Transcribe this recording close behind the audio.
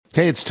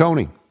Hey, it's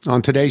Tony.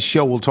 On today's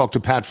show, we'll talk to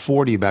Pat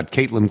Forty about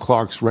Caitlin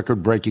Clark's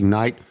record-breaking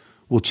night.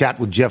 We'll chat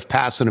with Jeff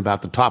Passan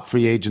about the top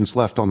free agents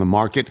left on the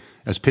market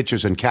as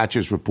pitchers and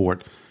catchers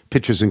report.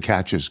 Pitchers and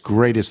catchers,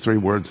 greatest three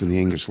words in the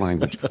English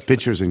language.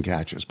 Pitchers and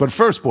catchers. But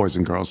first, boys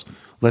and girls,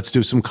 let's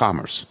do some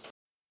commerce.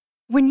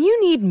 When you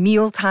need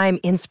mealtime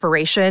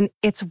inspiration,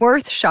 it's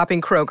worth shopping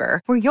Kroger,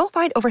 where you'll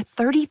find over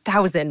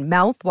 30,000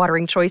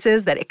 mouth-watering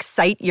choices that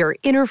excite your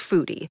inner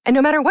foodie. And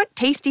no matter what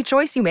tasty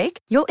choice you make,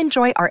 you'll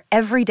enjoy our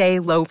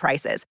everyday low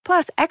prices,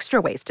 plus extra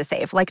ways to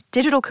save, like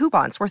digital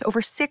coupons worth over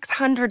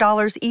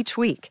 $600 each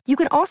week. You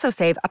can also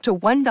save up to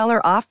 $1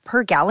 off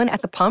per gallon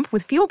at the pump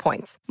with fuel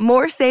points.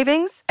 More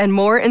savings and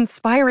more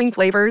inspiring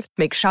flavors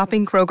make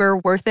shopping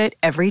Kroger worth it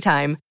every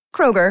time.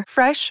 Kroger,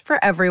 fresh for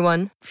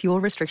everyone.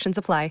 Fuel restrictions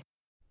apply.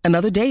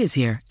 Another day is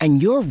here,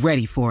 and you're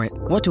ready for it.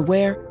 What to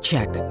wear?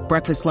 Check.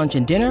 Breakfast, lunch,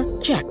 and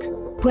dinner? Check.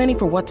 Planning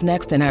for what's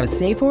next and how to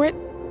save for it?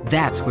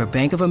 That's where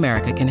Bank of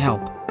America can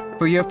help.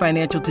 For your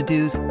financial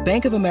to-dos,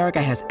 Bank of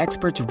America has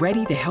experts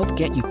ready to help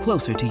get you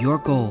closer to your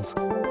goals.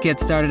 Get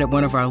started at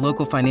one of our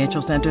local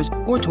financial centers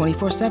or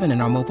 24/7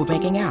 in our mobile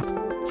banking app.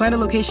 Find a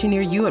location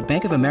near you at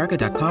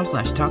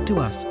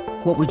bankofamerica.com/talktous.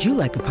 What would you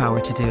like the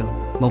power to do?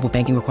 Mobile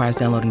banking requires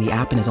downloading the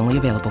app and is only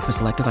available for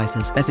select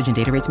devices. Message and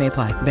data rates may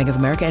apply. Bank of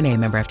America NA,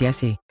 member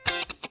FDIC.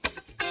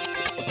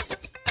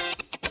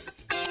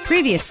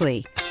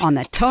 Previously on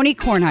the Tony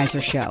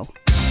Kornheiser Show.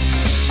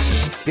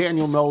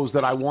 Daniel knows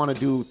that I want to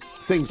do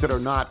things that are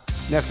not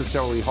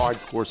necessarily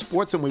hardcore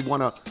sports, and we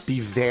want to be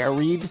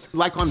varied.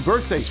 Like on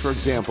birthdays, for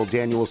example,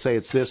 Daniel will say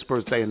it's this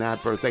birthday and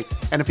that birthday.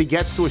 And if he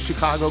gets to a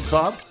Chicago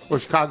Cub or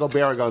Chicago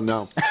Bear, I go,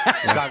 no.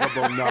 Chicago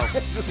Bull, no.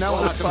 No, we're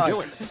not going to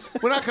do it.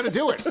 We're not going to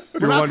do it.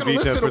 We're not going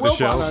to listen to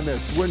Wilbon on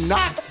this. We're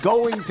not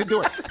going to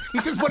do it. He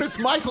says, but it's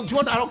Michael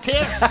Jordan. I don't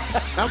care.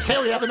 I don't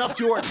care. We have enough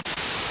Jordan.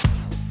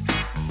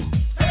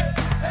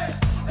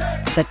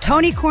 The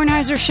Tony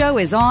Kornheiser Show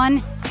is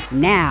on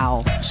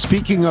now.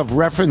 Speaking of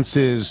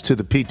references to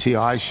the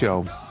PTI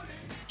show,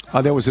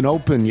 there was an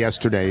open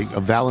yesterday,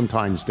 a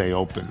Valentine's Day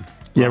open.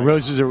 Yeah,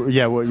 roses are.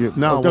 Yeah, what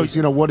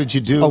did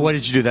you do? Oh, what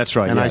did you do? That's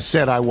right. And yes. I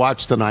said I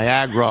watched the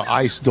Niagara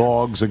Ice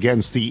Dogs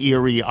against the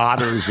Erie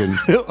Otters in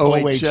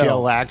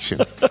OHL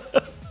action.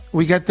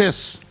 We get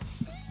this.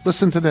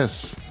 Listen to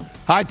this.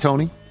 Hi,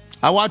 Tony.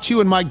 I watch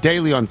you and Mike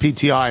Daly on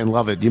PTI and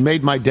love it. You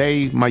made my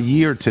day, my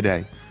year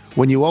today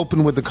when you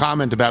opened with the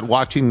comment about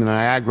watching the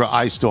Niagara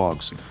Ice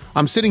Dogs.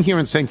 I'm sitting here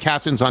in St.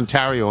 Catharines,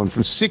 Ontario, and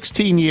for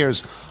 16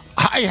 years,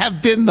 I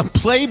have been the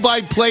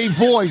play-by-play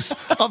voice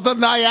of the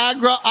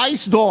Niagara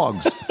Ice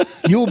Dogs.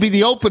 You will be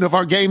the open of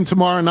our game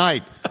tomorrow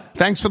night.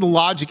 Thanks for the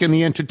logic and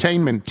the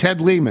entertainment.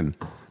 Ted Lehman,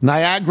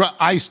 Niagara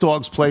Ice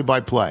Dogs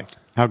play-by-play.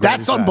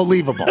 That's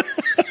unbelievable.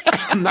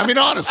 I mean,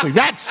 honestly,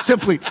 that's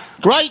simply,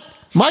 right?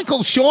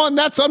 Michael Sean,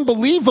 that's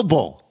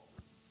unbelievable.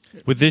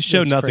 With this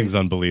show, nothing's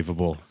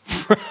unbelievable.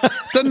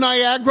 The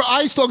Niagara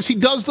Ice Dogs, he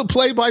does the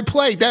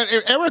play-by-play.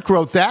 Eric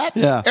wrote that.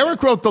 Yeah.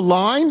 Eric wrote the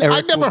line.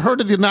 I've never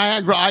heard of the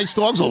Niagara Ice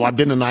Dogs. Well, I've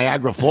been to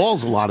Niagara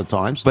Falls a lot of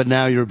times. But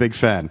now you're a big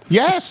fan.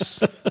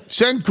 Yes.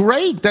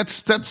 Great.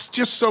 That's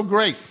just so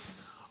great.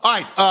 All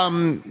right.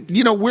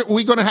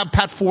 We're going to have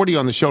Pat Forty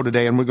on the show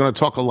today, and we're going to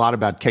talk a lot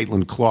about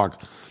Caitlin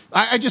Clark.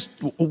 I just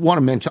want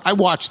to mention, I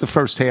watched the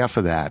first half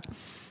of that,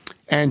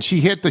 and she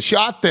hit the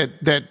shot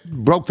that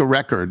broke the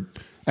record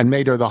and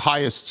made her the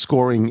highest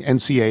scoring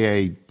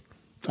NCAA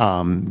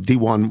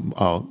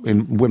D1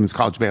 in women's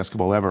college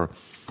basketball ever,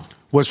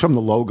 was from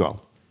the logo.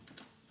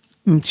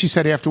 And she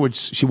said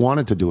afterwards she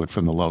wanted to do it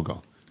from the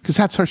logo because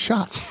that's her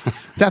shot.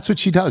 That's what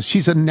she does.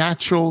 She's a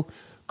natural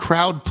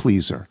crowd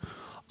pleaser.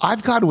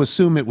 I've got to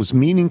assume it was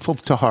meaningful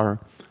to her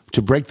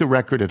to break the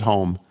record at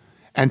home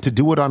and to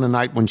do it on a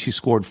night when she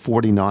scored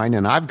 49,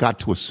 and I've got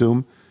to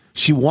assume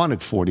she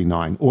wanted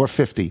 49 or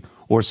 50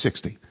 or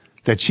 60.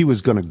 That she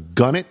was going to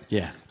gun it,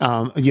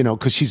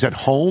 because she's at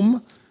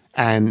home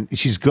and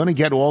she's going to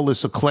get all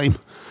this acclaim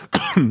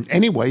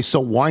anyway,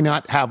 so why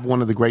not have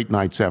one of the great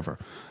nights ever?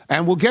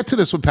 And we'll get to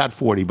this with Pat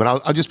Forty, but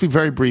I'll just be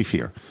very brief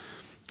here.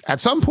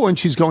 At some point,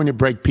 she's going to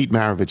break Pete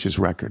Maravich's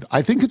record.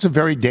 I think it's a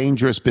very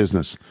dangerous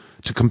business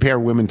to compare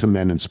women to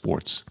men in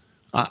sports.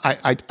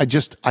 I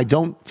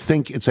don't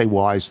think it's a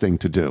wise thing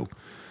to do.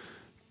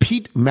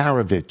 Pete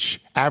Maravich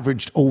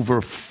averaged over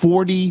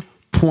 40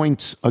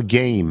 points a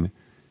game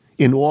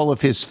in all of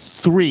his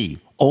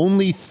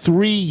only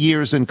 3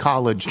 years in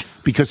college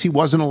because he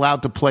wasn't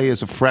allowed to play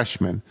as a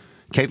freshman.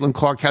 Caitlin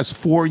Clark has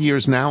 4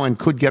 years now and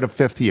could get a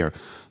fifth year.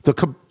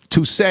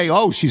 To say,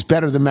 she's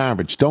better than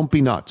Maravich, don't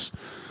be nuts.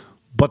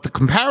 But the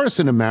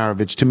comparison to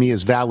Maravich to me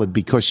is valid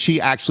because she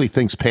actually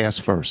thinks pass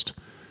first.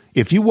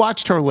 If you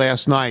watched her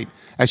last night,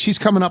 as she's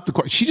coming up the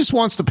court, she just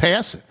wants to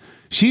pass it.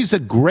 She's a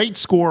great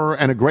scorer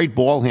and a great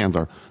ball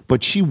handler,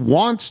 but she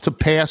wants to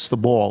pass the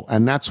ball,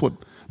 and that's what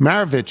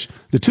Maravich,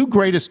 the two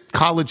greatest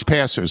college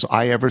passers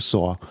I ever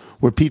saw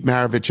were Pete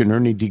Maravich and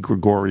Ernie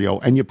DiGregorio,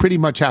 and you pretty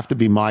much have to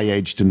be my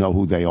age to know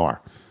who they are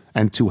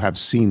and to have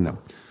seen them.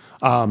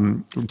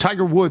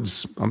 Tiger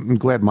Woods, I'm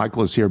glad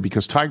Michael is here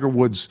because Tiger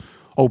Woods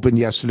opened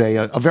yesterday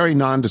a very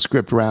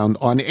nondescript round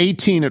on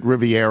 18 at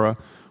Riviera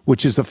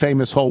which is the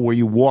famous hole where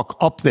you walk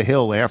up the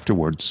hill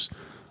afterwards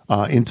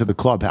into the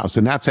clubhouse,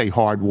 and that's a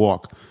hard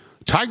walk.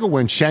 Tiger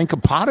went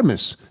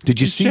Shankopotamus.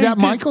 Did you see that,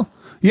 Michael?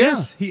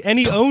 Yes, he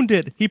owned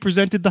it. He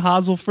presented the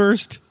hosel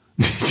first.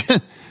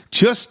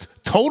 Just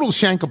total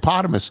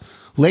Shankopotamus.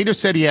 Later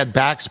said he had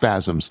back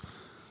spasms.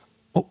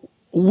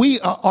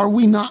 Are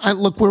we not?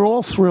 Look, we're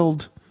all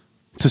thrilled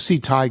to see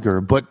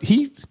Tiger, but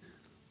he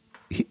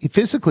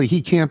physically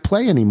he can't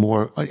play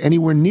anymore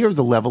anywhere near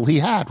the level he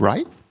had,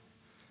 right?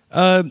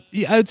 I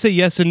would say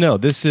yes and no.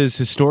 This is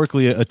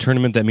historically a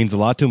tournament that means a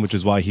lot to him, which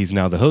is why he's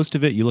now the host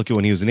of it. You look at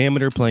when he was an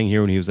amateur playing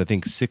here when he was, I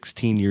think,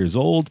 16 years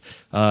old,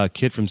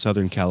 kid from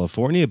Southern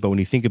California. But when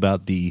you think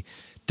about the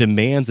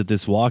demands that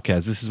this walk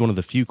has, this is one of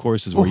the few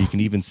courses where you can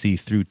even see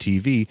through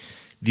TV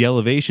the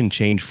elevation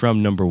change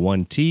from number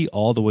 1 tee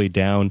all the way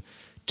down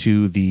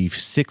to the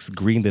 6th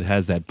green that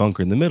has that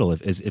bunker in the middle.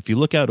 If you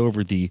look out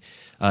over the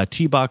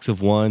tee box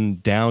of 1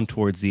 down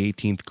towards the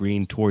 18th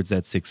green, towards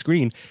that 6th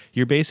green,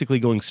 you're basically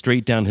going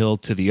straight downhill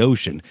to the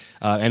ocean.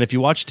 And if you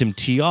watched him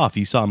tee off,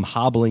 you saw him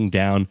hobbling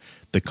down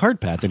the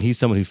cart path, and he's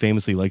someone who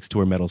famously likes to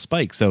wear metal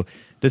spikes. So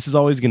this is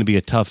always going to be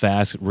a tough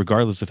ask,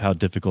 regardless of how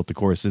difficult the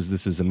course is.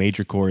 This is a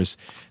major course.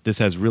 This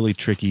has really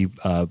tricky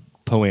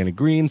Poa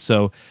green,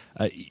 so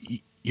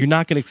you're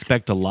not going to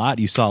expect a lot.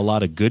 You saw a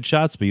lot of good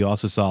shots, but you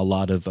also saw a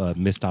lot of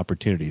missed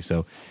opportunities.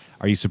 So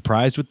are you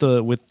surprised with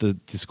the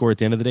score at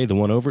the end of the day, the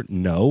 1 over?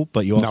 No,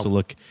 but you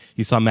also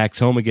you saw Max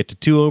Homa get to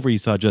 2 over, you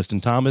saw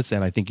Justin Thomas,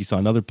 and I think you saw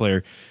another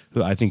player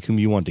whom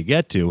you want to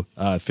get to,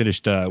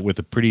 finished with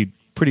a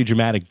pretty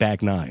dramatic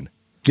back 9.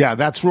 Yeah,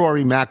 that's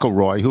Rory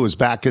McIlroy, who is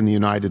back in the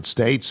United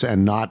States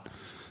and not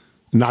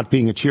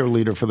being a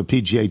cheerleader for the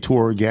PGA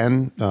Tour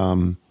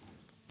again.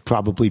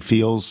 Probably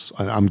feels,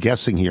 I'm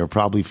guessing here,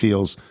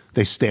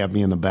 they stabbed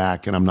me in the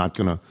back and I'm not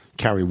going to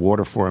carry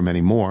water for him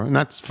anymore. And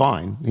that's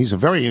fine. He's a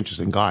very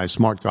interesting guy,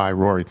 smart guy,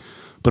 Rory.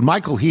 But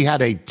Michael, he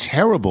had a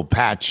terrible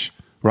patch,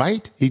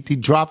 right? He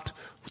dropped,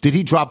 did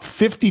he drop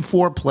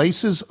 54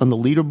 places on the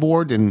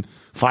leaderboard in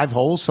 5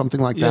 holes,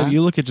 something like that? Yeah,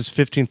 you look at just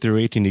 15 through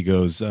 18, he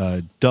goes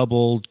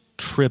double,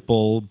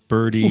 triple,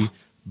 birdie,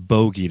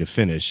 bogey to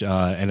finish.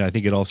 And I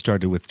think it all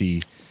started with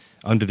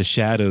under the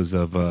shadows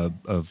of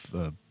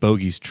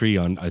Bogey's tree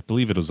on, I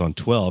believe it was on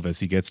 12, as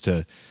he gets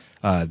to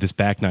this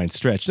back 9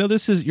 stretch. No,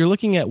 you're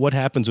looking at what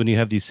happens when you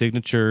have these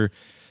signature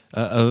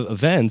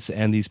events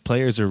and these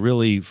players are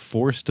really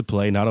forced to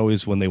play, not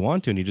always when they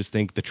want to. And you just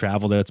think the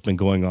travel that's been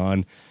going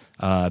on,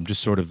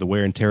 just sort of the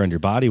wear and tear on your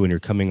body when you're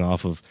coming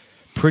off of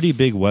pretty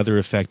big weather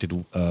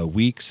affected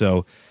week.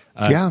 So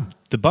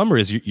the bummer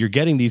is you're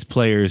getting these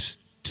players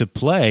to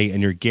play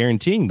and you're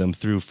guaranteeing them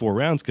through 4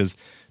 rounds because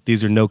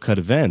these are no-cut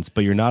events,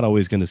 but you're not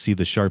always going to see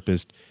the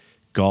sharpest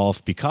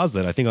golf because of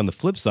that. I think on the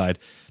flip side,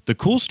 the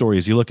cool story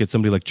is you look at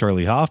somebody like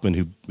Charlie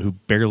Hoffman, who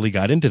barely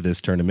got into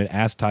this tournament,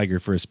 asked Tiger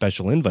for a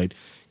special invite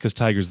because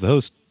Tiger's the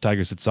host.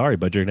 Tiger said, sorry,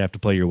 but you're going to have to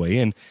play your way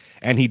in.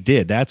 And he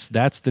did. That's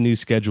the new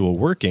schedule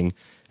working.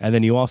 And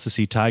then you also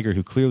see Tiger,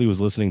 who clearly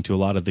was listening to a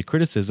lot of the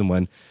criticism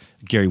when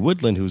Gary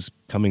Woodland, who's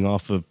coming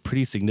off of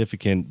pretty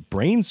significant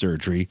brain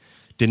surgery,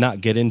 did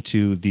not get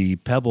into the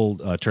Pebble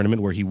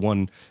tournament where he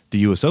won the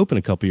U.S. Open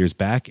a couple years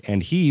back,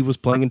 and he was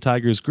playing in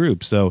Tiger's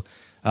group. So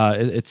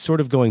it's sort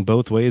of going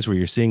both ways where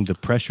you're seeing the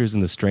pressures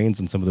and the strains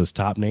on some of those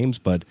top names,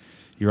 but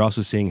you're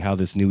also seeing how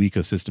this new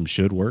ecosystem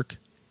should work.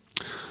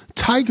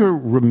 Tiger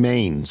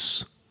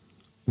remains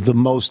the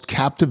most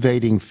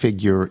captivating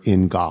figure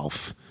in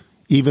golf,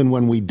 even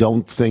when we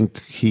don't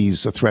think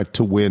he's a threat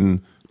to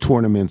win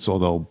tournaments,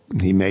 although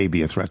he may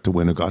be a threat to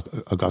win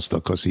Augusta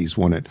because he's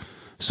won it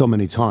so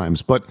many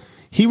times. But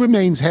he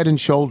remains head and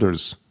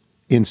shoulders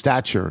in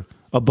stature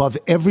above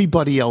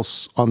everybody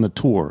else on the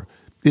tour.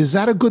 Is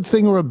that a good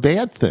thing or a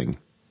bad thing?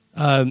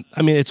 I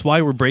mean, it's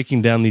why we're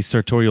breaking down these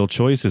sartorial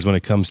choices when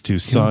it comes to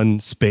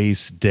sun,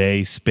 space,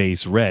 day,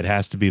 space, red.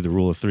 Has to be the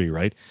rule of 3,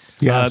 right?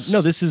 Yes.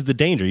 No, this is the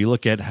danger. You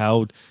look at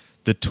how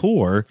the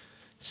tour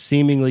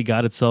seemingly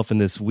got itself in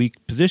this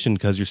weak position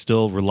because you're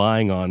still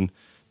relying on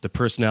the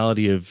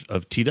personality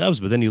of T-Dubs,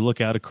 but then you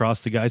look out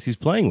across the guys he's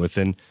playing with,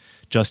 and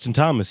Justin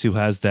Thomas, who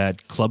has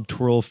that club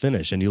twirl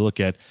finish, and you look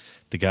at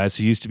the guys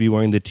who used to be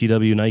wearing the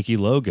TW Nike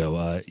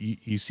logo.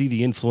 You see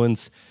the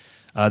influence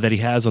that he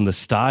has on the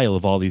style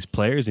of all these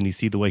players, and you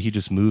see the way he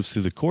just moves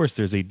through the course.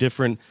 There's a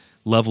different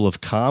level of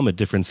calm, a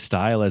different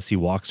style as he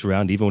walks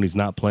around, even when he's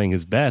not playing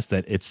his best,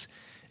 that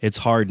it's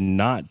hard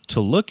not to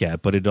look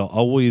at, but it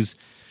always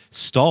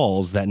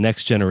stalls that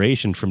next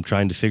generation from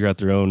trying to figure out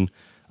their own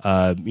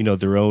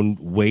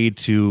way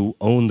to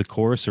own the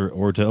course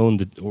or to own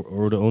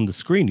the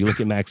screen. You look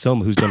at Max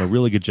Homa, who's done a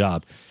really good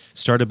job.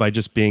 Started by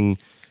just being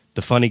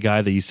the funny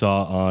guy that you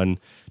saw on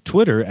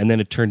Twitter, and then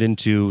it turned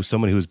into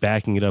someone who was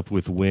backing it up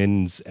with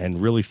wins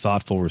and really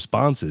thoughtful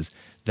responses.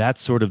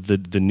 That's sort of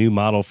the new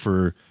model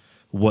for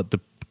what the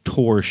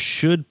tour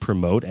should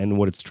promote and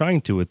what it's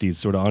trying to with these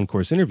sort of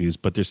on-course interviews,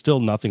 but there's still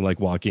nothing like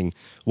watching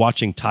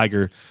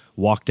Tiger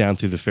walk down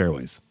through the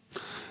fairways.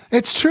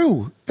 It's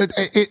true.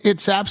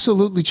 It's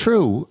absolutely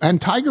true. And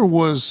Tiger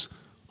was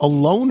a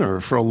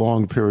loner for a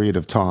long period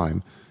of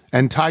time.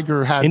 And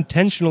Tiger had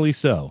Intentionally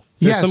so.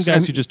 There's Yes, some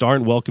guys and- who just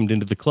aren't welcomed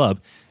into the club,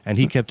 and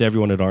he kept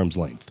everyone at arm's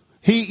length.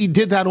 he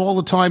did that all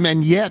the time,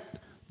 and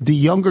yet the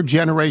younger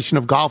generation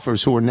of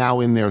golfers who are now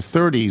in their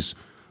 30s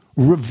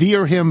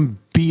revere him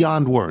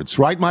beyond words,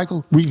 right,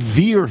 Michael?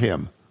 Revere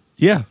him.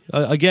 Yeah.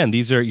 Again,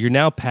 you're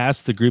now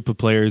past the group of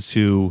players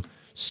who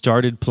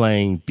started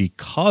playing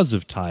because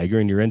of Tiger,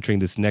 and you're entering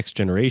this next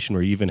generation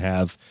where you even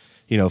have,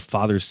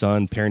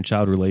 father-son,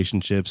 parent-child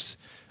relationships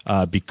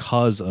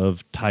because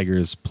of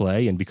Tiger's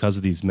play and because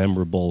of these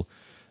memorable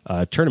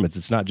tournaments.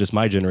 It's not just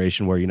my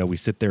generation where, we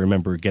sit there,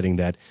 remember getting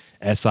that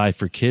SI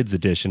for Kids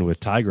edition with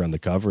Tiger on the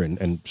cover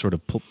and sort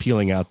of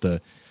peeling out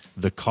the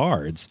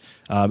cards.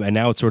 And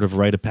now it's sort of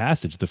rite of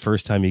passage. The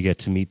first time you get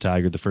to meet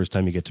Tiger, the first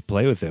time you get to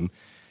play with him.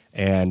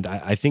 And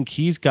I think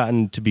he's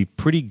gotten to be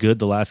pretty good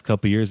the last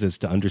couple of years as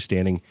to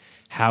understanding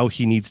how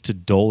he needs to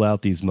dole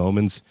out these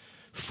moments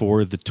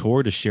for the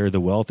tour to share the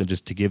wealth and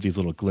just to give these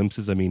little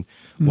glimpses. I mean,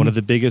 one of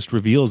the biggest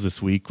reveals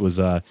this week was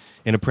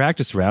in a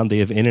practice round, they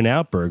have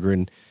In-N-Out Burger,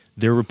 and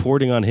they're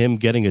reporting on him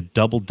getting a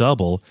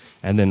double-double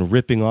and then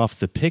ripping off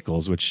the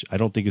pickles, which I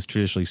don't think is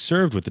traditionally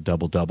served with the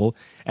double-double.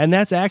 And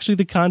that's actually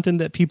the content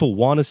that people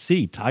want to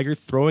see, Tiger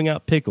throwing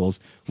out pickles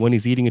when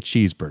he's eating a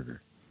cheeseburger.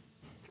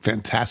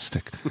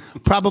 Fantastic.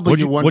 Probably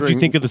you're What wondering. do you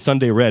think of the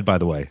Sunday Red, by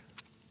the way?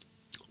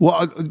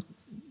 Well,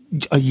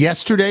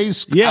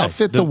 yesterday's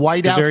outfit, the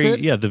white outfit?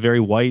 The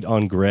very white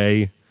on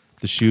gray,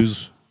 the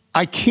shoes.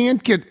 I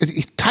can't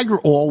get. Tiger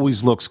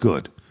always looks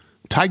good.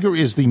 Tiger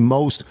is the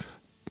most.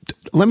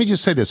 Let me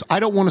just say this. I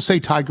don't want to say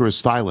Tiger is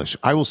stylish.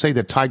 I will say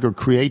that Tiger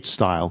creates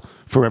style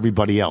for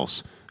everybody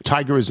else.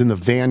 Tiger is in the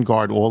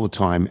vanguard all the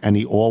time, and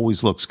he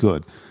always looks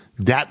good.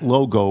 That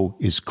logo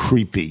is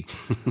creepy,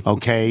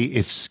 okay?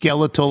 It's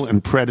skeletal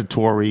and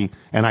predatory,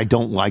 and I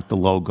don't like the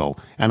logo.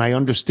 And I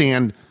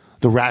understand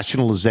the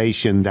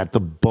rationalization that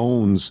the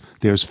bones,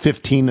 there's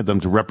 15 of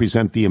them to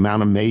represent the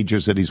amount of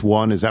majors that he's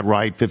won. Is that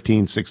right?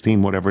 15,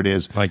 16, whatever it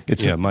is. My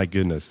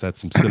goodness,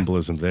 that's some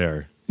symbolism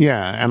there.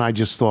 Yeah, and I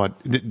just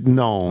thought,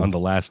 no. On the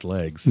last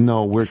legs.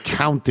 No, we're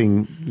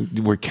counting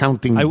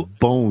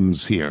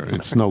bones here.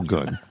 It's no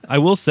good. I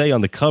will say on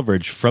the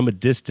coverage from a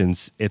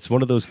distance, it's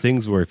one of those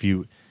things where if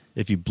you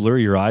blur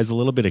your eyes a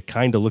little bit, it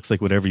kind of looks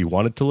like whatever you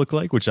want it to look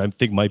like, which I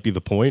think might be the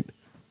point.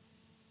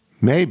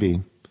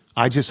 Maybe.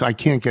 I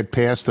can't get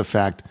past the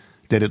fact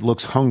that it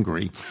looks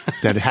hungry,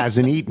 that it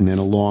hasn't eaten in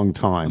a long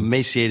time.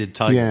 Emaciated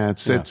Tiger. Yeah,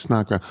 it's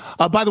not great.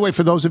 By the way,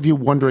 for those of you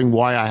wondering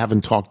why I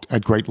haven't talked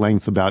at great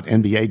length about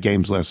NBA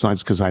games last night,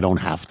 it's because I don't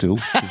have to.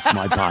 It's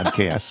my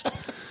podcast.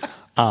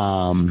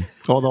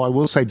 Although I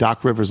will say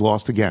Doc Rivers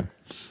lost again.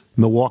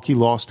 Milwaukee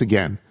lost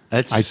again.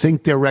 I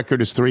think their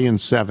record is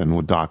 3-7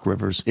 with Doc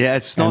Rivers. Yeah,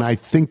 it's not. And I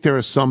think there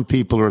are some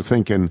people who are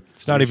thinking,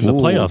 it's not even the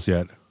playoffs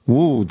yet.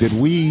 Ooh, did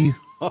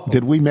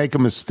we make a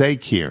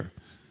mistake here?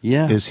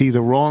 Yeah. Is he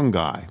the wrong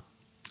guy?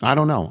 I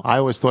don't know. I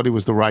always thought he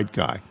was the right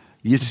guy.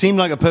 It seemed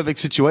like a perfect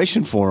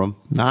situation for him.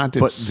 But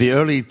the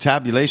early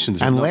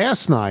tabulations. And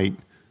last night,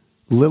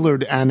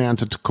 Lillard and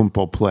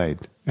Antetokounmpo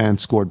played and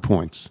scored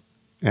points.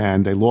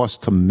 And they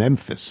lost to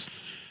Memphis.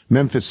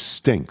 Memphis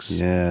stinks.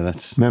 Yeah,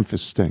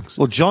 Memphis stinks.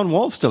 Well, John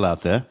Wall's still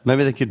out there.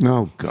 Maybe they could.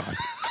 Oh, God.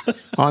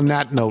 On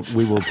that note,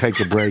 we will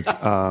take a break.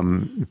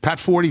 Pat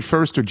 40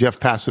 first or Jeff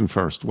Passan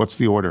first? What's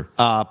the order?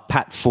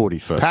 Pat 40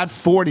 first. Pat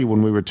 40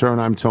 when we return.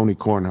 I'm Tony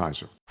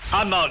Kornheiser.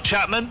 I'm Mark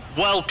Chapman.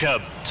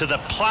 Welcome to the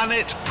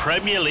Planet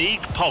Premier League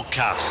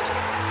podcast.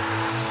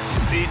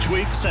 Each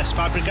week, Cesc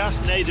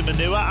Fabregas, Nader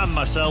Manua and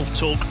myself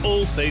talk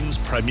all things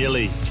Premier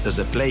League. As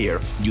a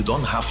player, you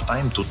don't have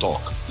time to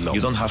talk. No.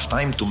 You don't have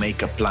time to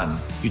make a plan.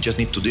 You just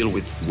need to deal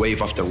with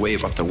wave after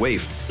wave after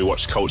wave. We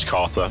watched Coach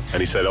Carter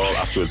and he said,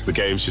 afterwards, the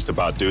game's just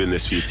about doing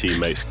this for your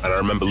teammates. And I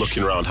remember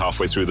looking around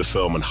halfway through the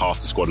film and half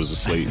the squad was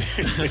asleep.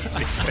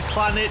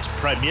 Planet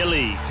Premier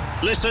League.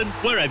 Listen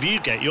wherever you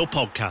get your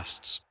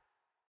podcasts.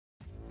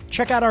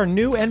 Check out our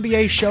new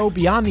NBA show,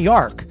 Beyond the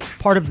Arc,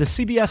 part of the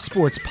CBS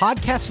Sports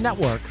Podcast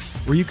Network,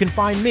 where you can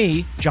find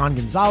me, John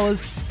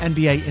Gonzalez,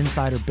 NBA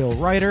insider Bill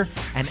Ryder,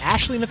 and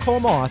Ashley Nicole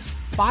Moss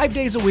 5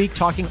 days a week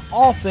talking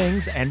all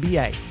things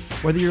NBA.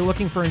 Whether you're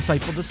looking for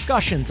insightful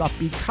discussions,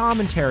 upbeat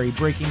commentary,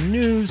 breaking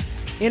news,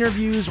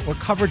 interviews, or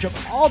coverage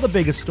of all the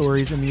biggest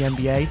stories in the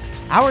NBA,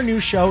 our new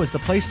show is the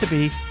place to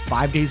be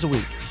 5 days a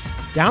week.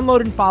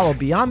 Download and follow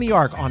Beyond the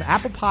Arc on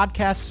Apple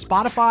Podcasts,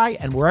 Spotify,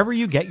 and wherever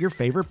you get your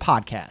favorite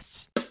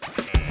podcasts.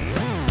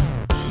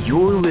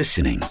 You're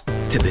listening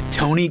to The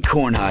Tony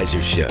Kornheiser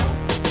Show.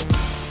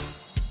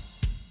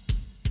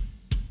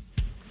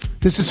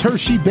 This is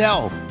Hershey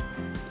Bell,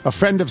 a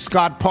friend of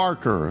Scott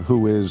Parker,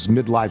 who is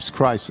midlife's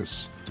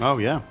crisis. Oh,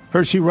 yeah.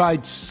 Hershey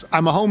writes,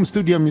 I'm a home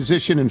studio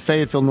musician in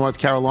Fayetteville, North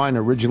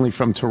Carolina, originally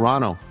from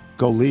Toronto.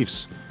 Go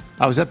Leafs.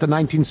 I was at the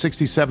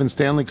 1967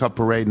 Stanley Cup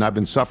parade, and I've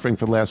been suffering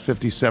for the last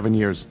 57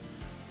 years.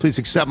 Please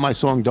accept my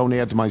song, Don't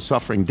Add to My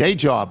Suffering. Day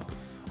job.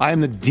 I am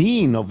the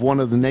dean of one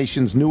of the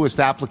nation's newest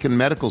applicant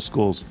medical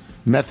schools,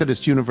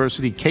 Methodist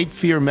University Cape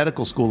Fear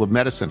Medical School of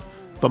Medicine.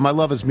 But my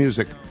love is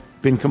music.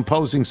 Been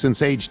composing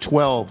since age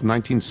 12,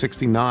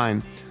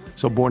 1969.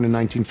 So born in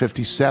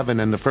 1957,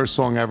 and the first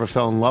song I ever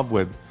fell in love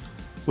with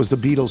was the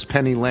Beatles'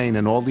 Penny Lane.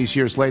 And all these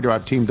years later,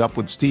 I've teamed up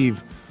with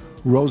Steve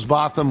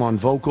Rosebotham on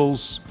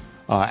vocals,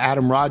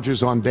 Adam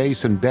Rogers on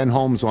bass, and Ben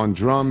Holmes on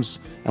drums.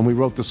 And we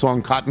wrote the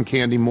song Cotton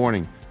Candy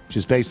Morning, which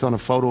is based on a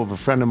photo of a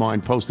friend of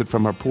mine posted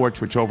from her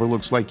porch, which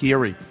overlooks Lake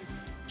Erie.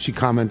 She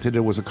commented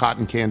it was a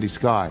cotton candy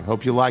sky.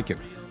 Hope you like it.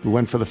 We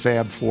went for the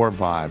Fab Four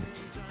vibe.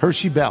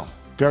 Hershey Bell,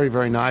 very,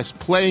 very nice.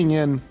 Playing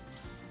in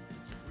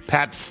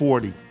Pat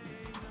 40.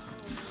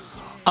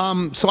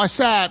 So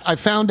I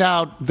found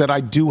out that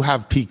I do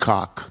have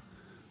Peacock.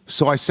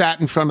 So I sat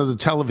in front of the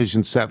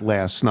television set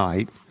last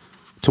night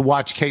to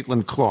watch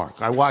Caitlin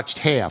Clark. I watched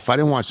half. I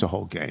didn't watch the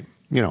whole game,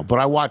 but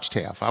I watched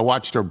half. I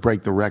watched her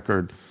break the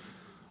record.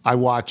 I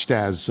watched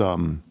as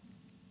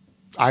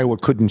Iowa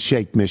couldn't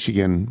shake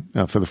Michigan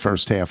for the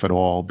first half at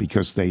all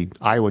because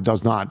Iowa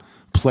does not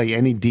play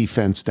any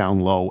defense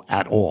down low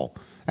at all,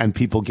 and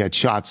people get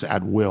shots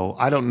at will.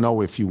 I don't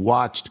know if you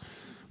watched,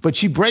 but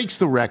she breaks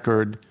the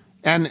record,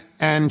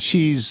 and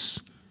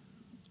she's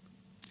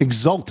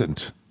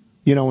exultant,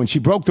 and she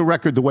broke the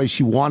record the way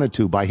she wanted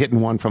to by hitting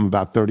one from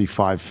about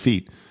 35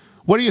 feet.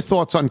 What are your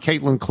thoughts on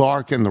Caitlin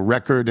Clark and the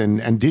record,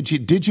 and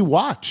did you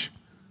watch?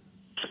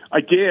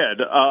 I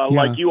did.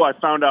 Like you, I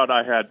found out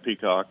I had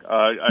Peacock.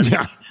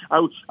 I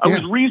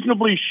was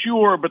reasonably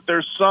sure, but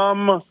there's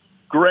some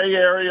gray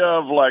area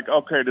of like,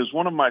 okay, does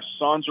one of my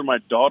sons or my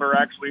daughter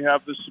actually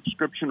have this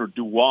subscription, or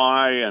do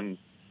I? And,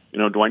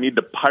 do I need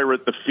to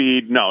pirate the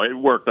feed? No, it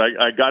worked.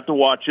 I got to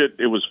watch it.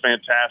 It was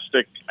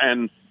fantastic.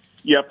 And,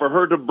 yeah, for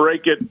her to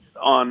break it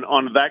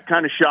on that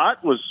kind of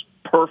shot was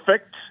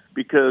perfect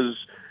because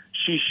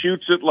she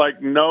shoots it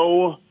like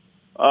no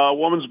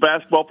women's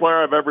basketball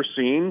player I've ever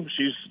seen.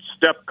 She's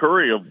Steph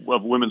Curry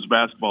of women's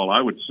basketball,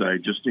 I would say.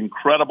 Just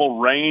incredible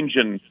range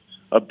and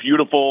a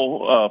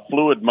beautiful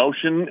fluid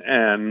motion,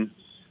 and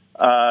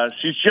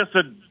she's just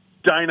a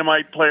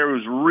dynamite player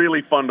who's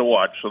really fun to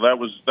watch. So that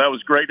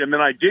was great. And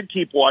then I did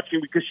keep watching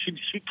because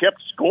she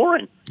kept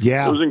scoring.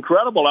 Yeah, it was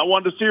incredible. I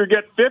wanted to see her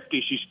get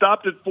 50. She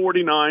stopped at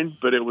 49,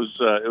 but it was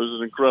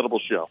an incredible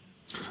show.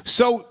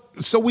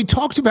 So we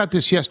talked about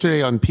this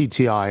yesterday on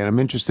PTI, and I'm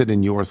interested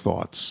in your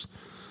thoughts.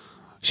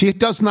 She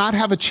does not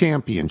have a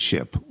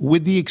championship,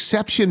 with the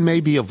exception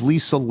maybe of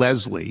Lisa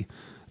Leslie,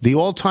 the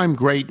all-time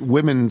great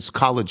women's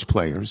college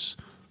players.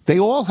 They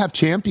all have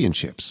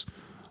championships.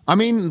 I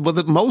mean,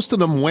 most of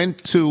them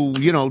went to,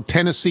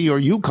 Tennessee or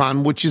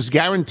UConn, which is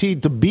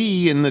guaranteed to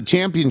be in the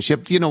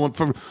championship,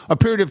 for a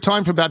period of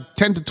time for about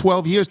 10 to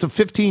 12 years to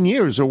 15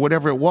 years or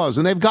whatever it was.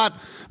 And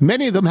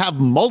many of them have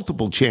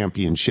multiple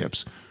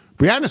championships.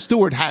 Breanna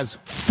Stewart has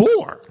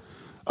 4.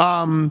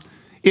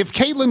 If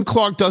Caitlin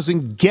Clark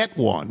doesn't get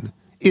one,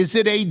 is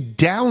it a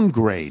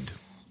downgrade?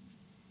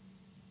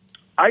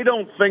 I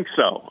don't think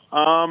so.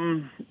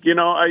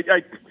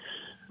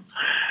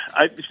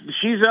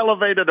 She's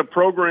elevated a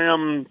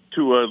program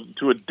to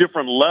a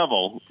different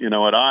level, at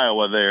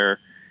Iowa there,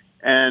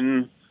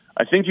 and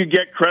I think you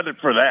get credit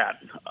for that.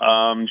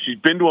 She's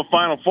been to a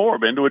Final Four,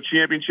 been to a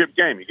championship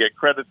game. You get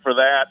credit for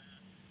that,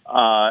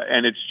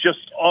 and it's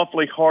just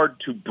awfully hard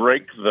to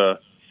break the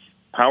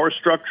power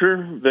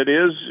structure that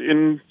is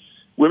in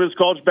women's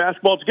college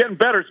basketball. It's getting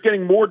better. It's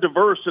getting more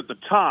diverse at the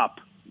top.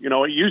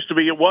 It used to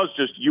be it was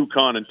just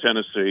UConn and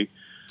Tennessee.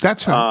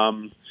 That's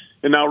right.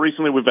 And now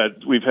recently we've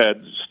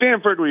had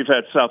Stanford, we've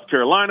had South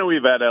Carolina,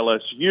 we've had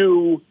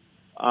LSU.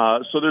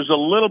 So there's a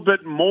little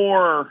bit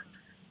more,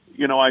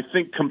 I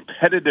think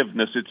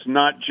competitiveness. It's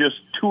not just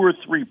 2 or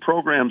 3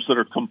 programs that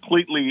are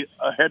completely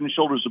head and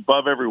shoulders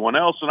above everyone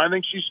else. And I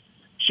think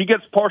she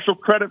gets partial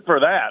credit for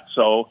that.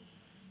 So,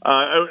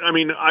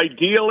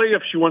 ideally,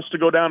 if she wants to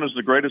go down as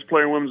the greatest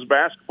player in women's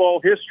basketball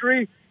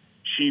history,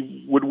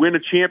 she would win a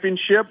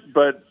championship,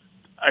 but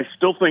I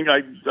still think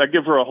I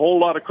give her a whole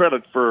lot of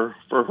credit for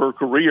her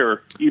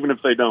career, even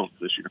if they don't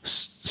this year.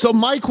 So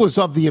Mike was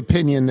of the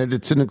opinion that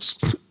it's an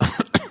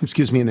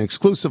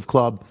exclusive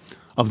club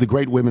of the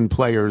great women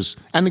players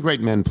and the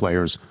great men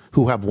players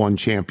who have won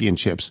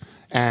championships.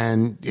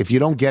 And if you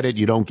don't get it,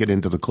 you don't get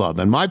into the club.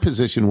 And my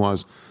position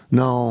was,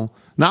 no,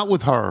 not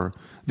with her.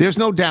 There's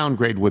no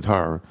downgrade with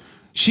her.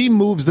 She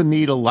moves the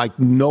needle like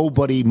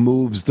nobody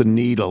moves the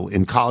needle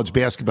in college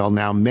basketball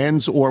now,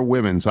 men's or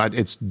women's.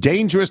 It's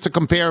dangerous to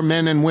compare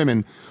men and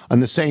women on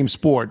the same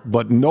sport,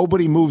 but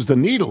nobody moves the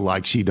needle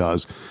like she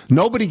does.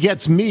 Nobody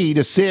gets me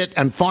to sit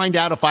and find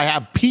out if I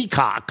have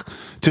Peacock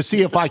to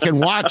see if I can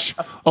watch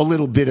a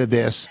little bit of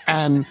this.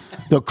 And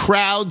the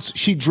crowds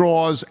she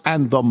draws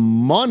and the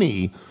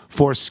money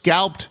for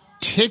scalped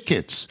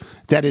tickets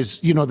that is,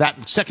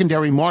 that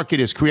secondary market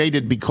is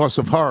created because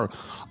of her.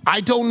 I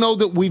don't know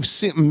that we've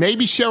seen,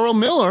 maybe Cheryl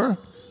Miller,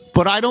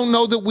 but I don't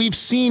know that we've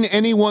seen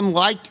anyone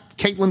like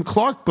Caitlin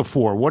Clark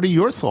before. What are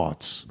your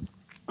thoughts?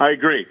 I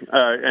agree.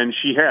 And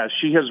she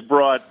has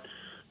brought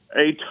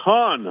a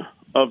ton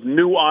of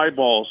new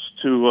eyeballs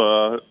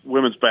to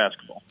women's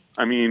basketball.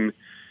 I mean,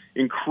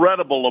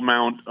 incredible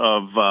amount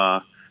of,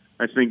 I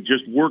think,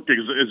 just worked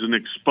as an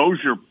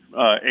exposure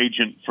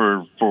agent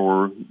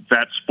for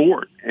that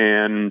sport.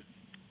 And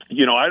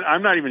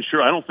I'm not even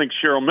sure. I don't think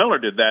Cheryl Miller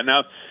did that.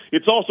 Now,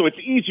 it's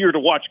easier to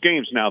watch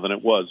games now than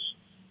it was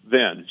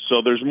then.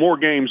 So there's more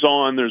games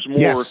on. There's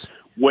more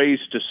ways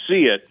to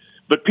see it.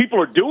 But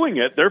people are doing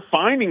it. They're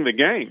finding the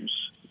games,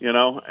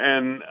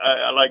 And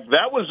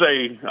that was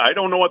I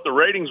don't know what the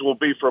ratings will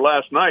be for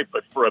last night,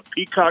 but for a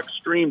Peacock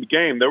streamed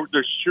game, there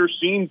sure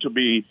seemed to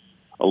be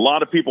a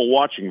lot of people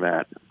watching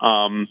that.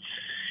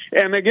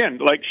 And again,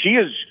 she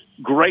is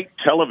great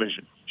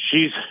television.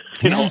 She's,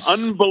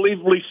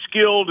 unbelievably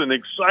skilled and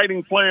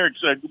exciting player,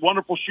 a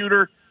wonderful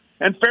shooter,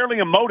 and fairly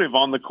emotive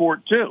on the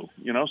court, too.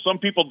 Some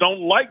people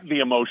don't like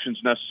the emotions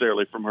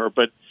necessarily from her,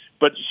 but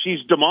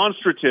she's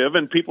demonstrative,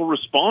 and people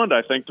respond,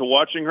 I think, to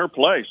watching her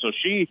play. So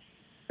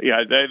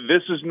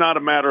this is not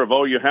a matter of,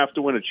 you have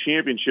to win a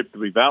championship to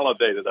be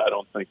validated, I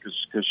don't think,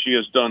 because she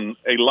has done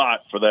a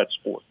lot for that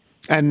sport.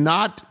 And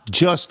not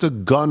just a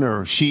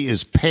gunner. She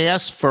is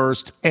pass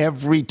first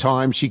every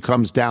time she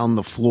comes down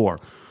the floor.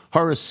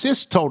 Her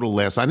assist total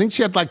I think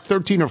she had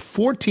 13 or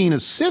 14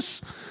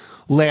 assists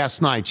last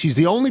night. She's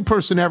the only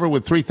person ever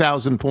with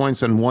 3,000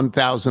 points and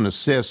 1,000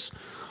 assists.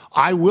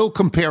 I will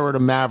compare her to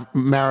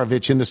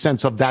Maravich in the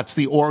sense of that's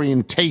the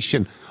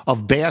orientation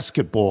of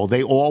basketball.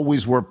 They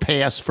always were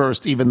pass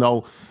first, even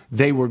though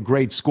they were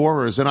great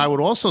scorers. And I would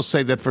also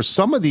say that for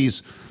some of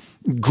these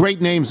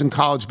great names in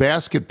college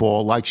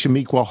basketball, like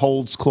Shamiqua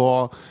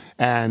Holdsclaw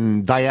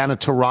and Diana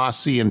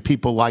Taurasi and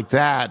people like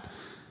that,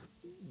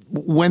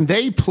 when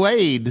they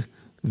played,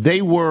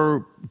 they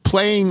were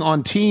playing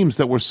on teams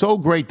that were so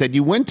great that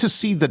you went to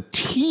see the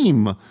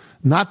team,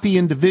 not the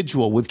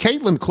individual. With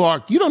Caitlin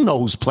Clark, you don't know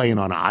who's playing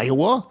on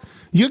Iowa.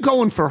 You're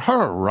going for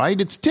her, right?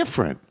 It's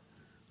different.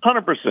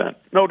 100%.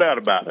 No doubt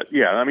about it.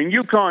 Yeah, I mean,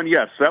 UConn,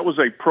 yes, that was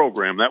a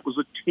program. That was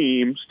a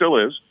team, still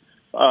is.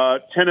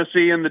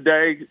 Tennessee in the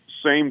day,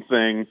 same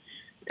thing.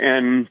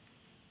 And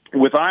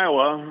with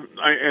Iowa,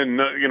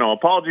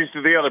 apologies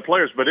to the other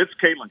players, but it's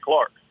Caitlin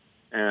Clark.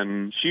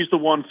 And she's the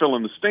one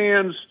filling the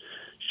stands.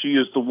 She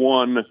is the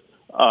one,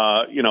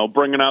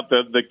 bringing out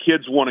the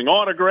kids wanting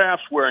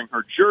autographs, wearing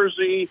her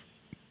jersey.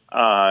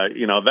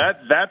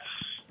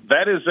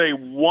 That is a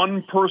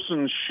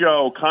one-person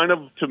show. Kind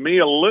of, to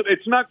me,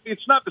 it's not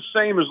the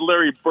same as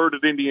Larry Bird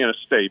at Indiana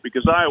State,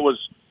 because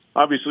Iowa's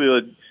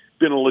obviously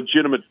been a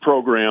legitimate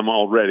program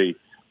already.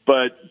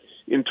 But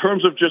in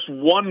terms of just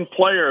one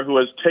player who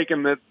has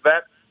taken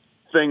that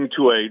thing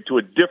to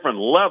a different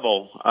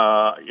level,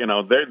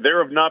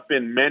 there have not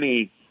been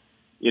many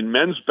in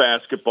men's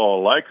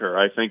basketball like her,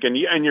 I think. And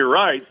you're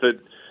right that,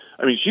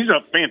 I mean, she's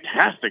a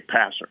fantastic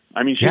passer.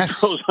 I mean, she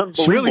throws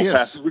unbelievable really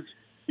passes.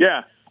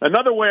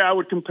 Another way I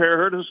would compare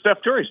her to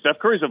Steph Curry. Steph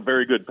Curry's a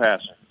very good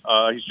passer.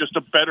 He's just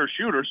a better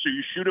shooter, so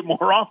you shoot it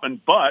more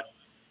often. But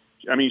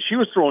I mean, she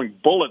was throwing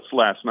bullets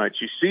last night.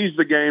 She sees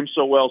the game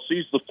so well,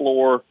 sees the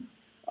floor,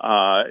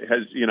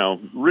 has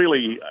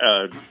really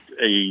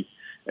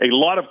a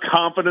lot of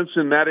confidence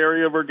in that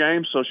area of her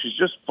game, so she's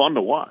just fun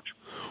to watch.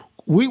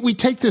 We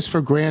take this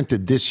for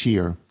granted this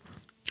year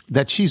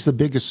that she's the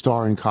biggest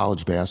star in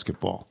college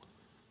basketball.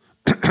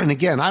 And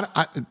again,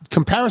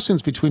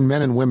 comparisons between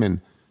men and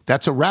women,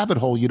 that's a rabbit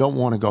hole you don't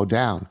want to go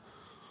down.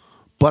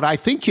 But I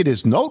think it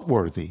is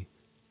noteworthy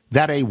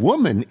that a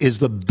woman is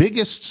the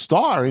biggest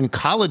star in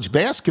college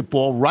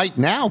basketball right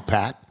now,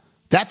 Pat.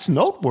 That's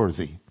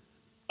noteworthy.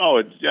 Oh,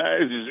 it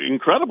is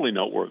incredibly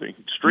noteworthy,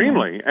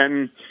 extremely. Mm.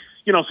 And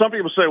some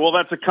people say, well,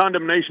 that's a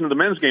condemnation of the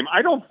men's game.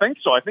 I don't think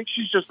so. I think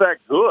she's just that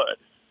good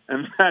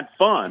and that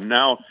fun.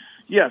 Now,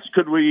 yes,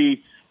 could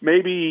we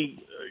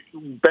maybe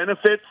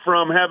benefit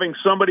from having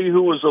somebody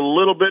who was a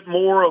little bit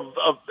more of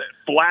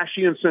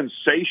flashy and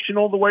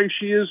sensational the way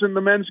she is in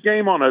the men's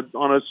game on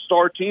a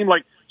star team?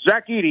 Like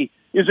Zach Edey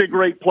is a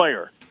great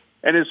player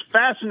and is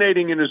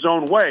fascinating in his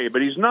own way,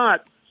 but he's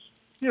not,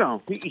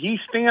 he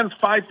stands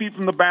 5 feet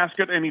from the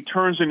basket and he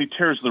turns and he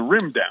tears the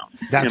rim down.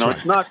 That's right.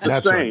 It's not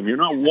the same. Right. You're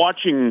not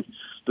watching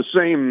the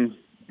same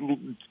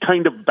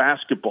kind of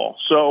basketball.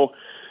 So,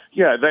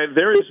 yeah,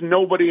 there is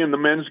nobody in the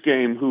men's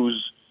game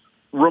who's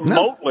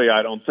remotely,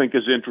 I don't think,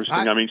 is interesting.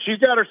 I mean, she's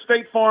got her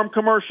State Farm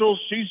commercials.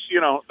 She's,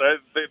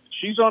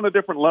 she's on a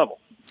different level.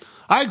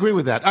 I agree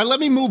with that.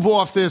 Let me move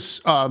off this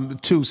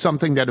to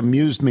something that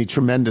amused me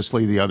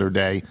tremendously the other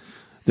day.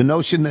 The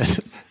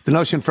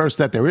notion first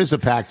that there is a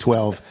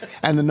Pac-12,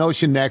 and the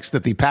notion next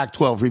that the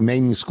Pac-12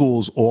 remaining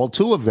schools, all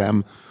two of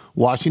them,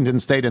 Washington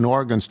State and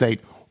Oregon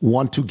State,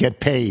 want to get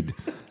paid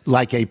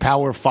like a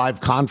Power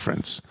 5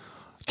 conference.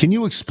 Can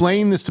you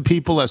explain this to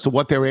people as to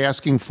what they're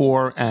asking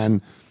for?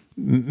 And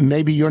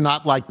maybe you're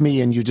not like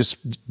me and you just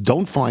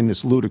don't find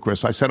this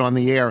ludicrous. I said on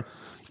the air,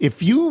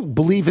 if you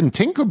believe in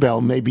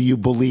Tinkerbell, maybe you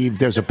believe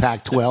there's a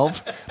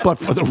Pac-12. But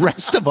for the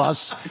rest of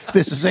us,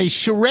 this is a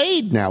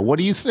charade now. What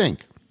do you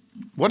think?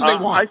 What do they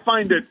want?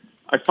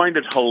 I find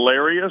it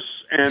hilarious,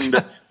 and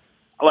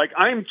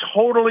I'm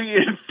totally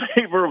in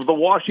favor of the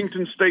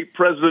Washington State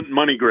president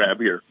money grab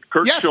here.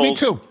 Kurt Schultz. Me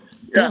too.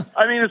 Yeah.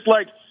 I mean, it's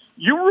like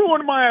you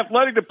ruined my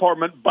athletic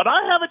department, but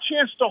I have a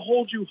chance to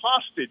hold you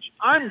hostage.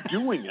 I'm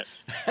doing it.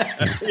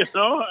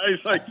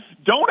 It's like,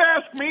 don't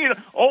ask me.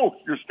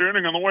 You're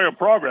standing in the way of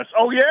progress.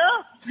 Oh, yeah?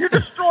 You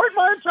destroyed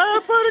my entire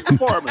athletic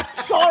department.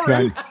 Sorry.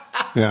 Right.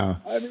 Yeah.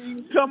 I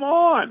mean, come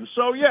on.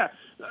 So, yeah,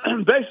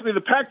 basically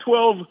the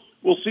Pac-12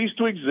 will cease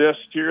to exist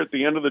here at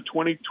the end of the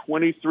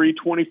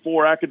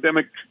 2023-24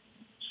 academic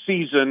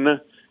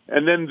season.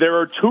 And then there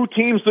are two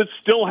teams that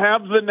still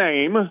have the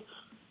name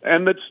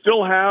and that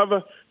still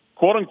have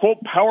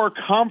quote-unquote power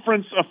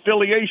conference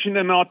affiliation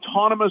and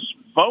autonomous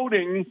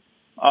voting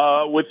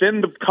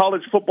within the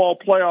college football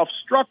playoff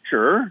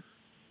structure.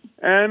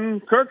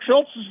 And Kirk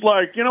Schultz is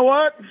like, you know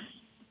what?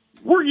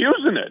 We're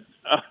using it.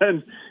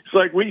 And it's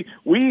like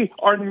we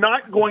are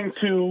not going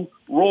to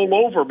roll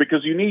over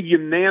because you need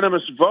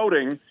unanimous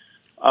voting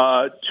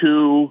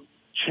to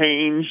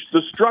change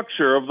the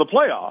structure of the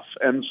playoff.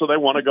 And so they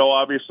want to go,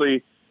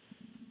 obviously,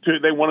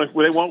 they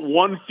want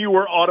one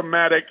fewer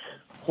automatic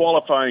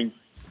qualifying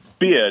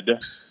bid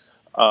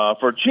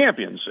for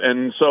champions.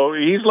 And so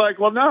he's like,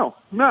 well, no.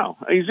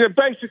 He's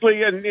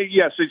basically, and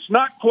yes, it's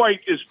not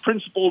quite as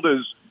principled as,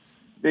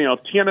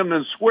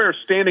 Tiananmen Square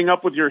standing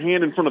up with your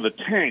hand in front of the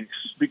tanks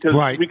because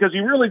he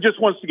really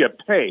just wants to get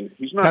paid.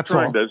 He's not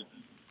trying to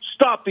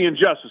stop the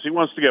injustice. He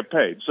wants to get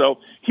paid. So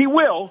he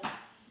will,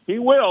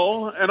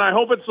 and I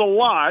hope it's a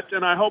lot,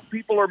 and I hope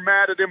people are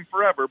mad at him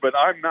forever, but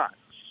I'm not.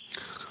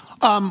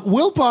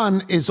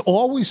 Wilbon is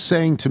always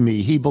saying to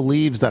me he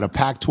believes that a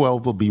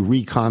Pac-12 will be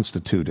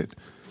reconstituted.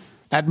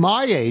 At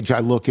my age, I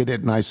look at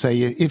it and I say,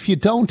 if you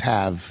don't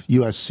have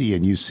USC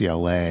and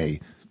UCLA,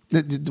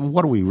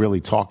 what are we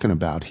really talking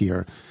about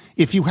here?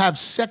 If you have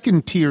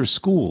second-tier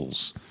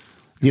schools,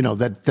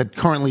 that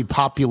currently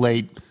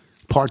populate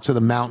parts of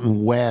the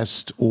Mountain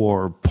West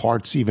or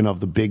parts even of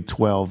the Big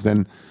 12,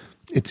 then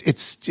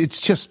it's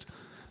just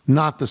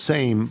not the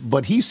same.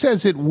 But he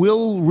says it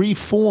will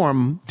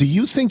reform. Do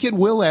you think it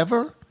will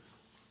ever?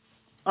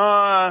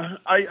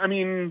 I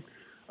mean,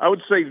 I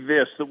would say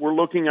this, that we're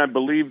looking, I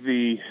believe,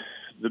 the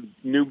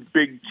new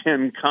Big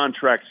Ten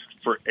contracts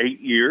for 8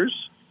 years,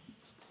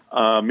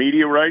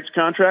 media rights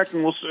contract,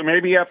 and we'll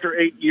maybe after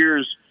 8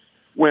 years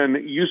when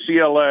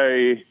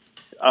UCLA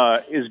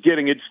is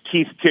getting its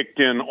teeth kicked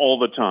in all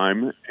the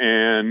time,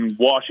 and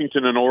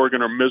Washington and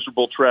Oregon are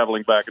miserable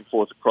traveling back and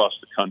forth across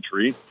the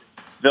country,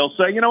 they'll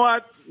say, you know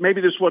what,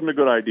 maybe this wasn't a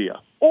good idea.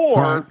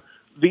 Or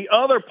the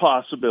other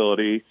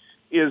possibility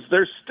is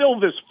there's still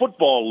this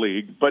football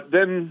league, but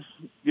then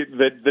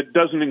that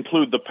doesn't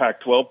include the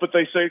Pac-12, but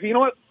they say, you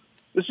know what,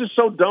 this is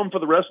so dumb for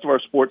the rest of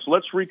our sports,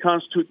 let's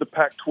reconstitute the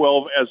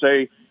Pac-12 as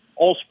a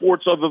all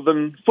sports other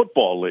than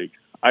football league.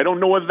 I don't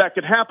know whether that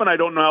could happen. I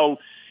don't know how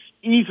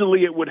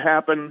easily it would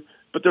happen,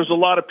 but there's a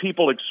lot of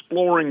people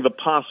exploring the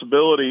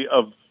possibility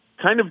of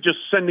kind of just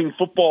sending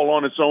football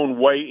on its own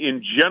way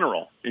in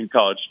general in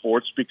college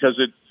sports because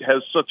it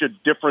has such a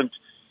different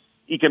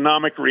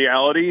economic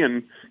reality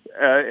and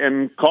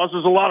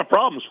causes a lot of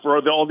problems for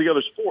all the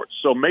other sports.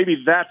 So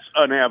maybe that's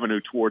an avenue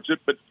towards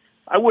it, but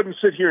I wouldn't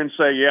sit here and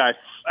say, yeah,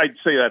 I'd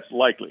say that's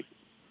likely.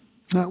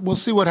 We'll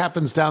see what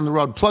happens down the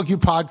road. Plug your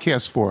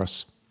podcast for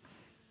us.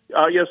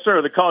 Yes,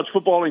 sir. The College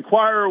Football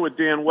Inquirer with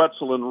Dan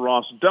Wetzel and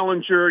Ross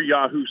Dellinger,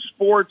 Yahoo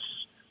Sports.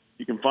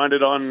 You can find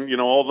it on,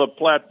 all the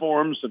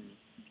platforms, and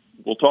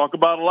we'll talk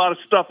about a lot of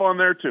stuff on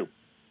there, too.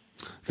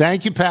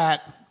 Thank you,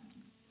 Pat.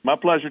 My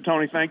pleasure,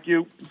 Tony. Thank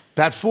you.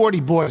 Pat 40,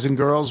 boys and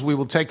girls. We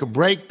will take a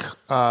break.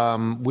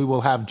 We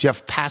will have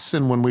Jeff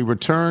Passan when we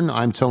return.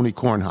 I'm Tony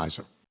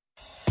Kornheiser.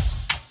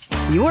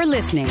 You're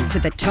listening to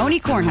The Tony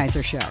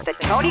Kornheiser Show. The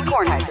Tony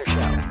Kornheiser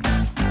Show.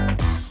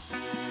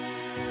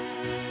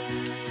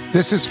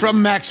 This is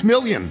from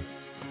Maximilian,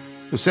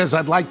 who says,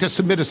 I'd like to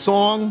submit a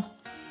song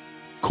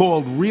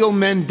called Real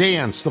Men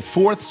Dance, the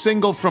fourth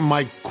single from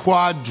my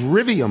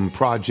Quadrivium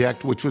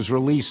project, which was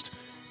released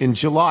in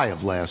July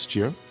of last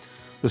year.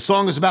 The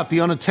song is about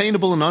the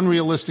unattainable and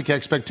unrealistic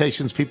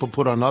expectations people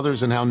put on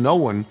others and how no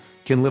one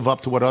can live up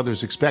to what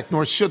others expect,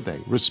 nor should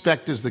they.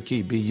 Respect is the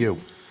key. Be you.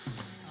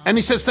 And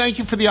he says, thank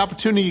you for the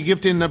opportunity you give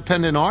to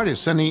independent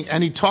artists. And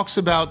he talks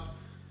about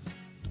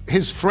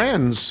his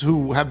friends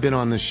who have been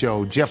on the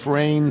show, Jeff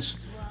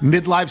Rains,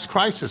 Midlife's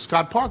Crisis,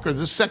 Scott Parker,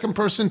 the second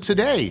person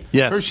today.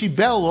 Yes. Hershey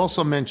Bell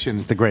also mentioned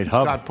it's the great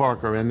hub. Scott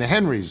Parker and the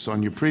Henrys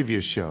on your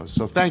previous shows.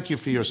 So thank you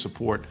for your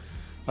support.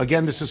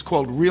 Again, this is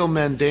called Real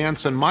Men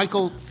Dance. And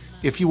Michael,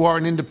 if you are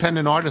an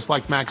independent artist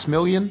like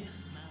Maximilian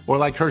or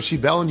like Hershey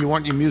Bell and you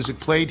want your music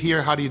played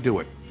here, how do you do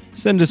it?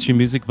 Send us your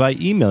music by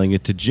emailing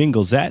it to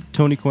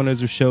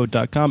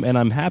jingles@TonyKornheiserShow.com. And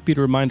I'm happy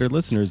to remind our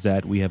listeners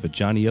that we have a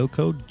Johnny O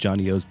code.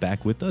 Johnny O's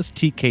back with us,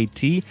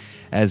 TKT,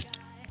 as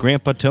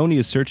Grandpa Tony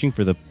is searching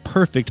for the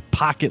perfect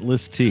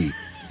pocketless tee.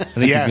 I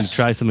think he's going to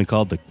try something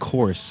called the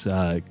Course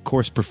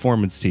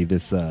Performance Tee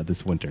this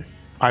winter.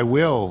 I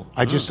will.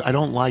 I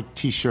don't like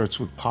T-shirts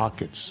with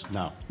pockets.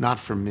 No. Not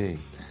for me.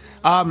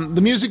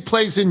 The music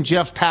plays in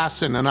Jeff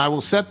Passan, and I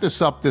will set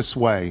this up this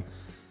way.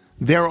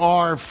 There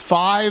are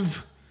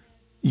 5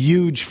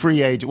 huge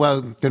free agents.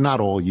 Well, they're not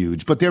all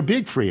huge, but they're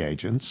big free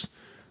agents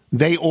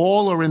They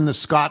all are in the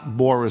Scott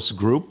Boras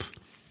group.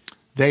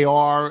 They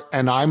are,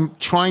 and I'm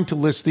trying to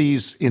list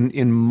these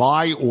in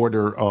my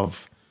order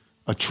of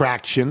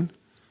attraction.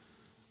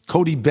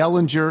 Cody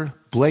Bellinger,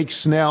 Blake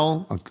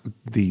Snell,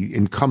 the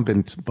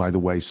incumbent, by the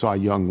way, Cy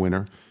Young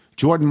winner.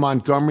 Jordan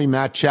Montgomery,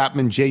 Matt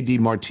Chapman, J.D.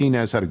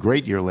 Martinez had a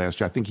great year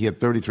last year. I think he had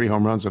 33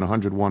 home runs and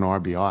 101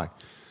 RBI.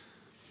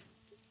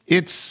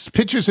 It's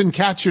pitchers and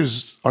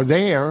catchers are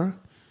there.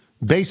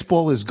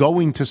 Baseball is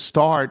going to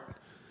start.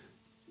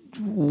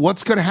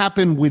 What's going to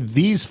happen with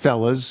these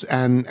fellas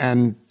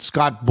and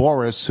Scott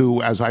Boras,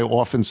 who, as I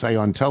often say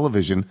on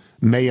television,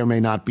 may or may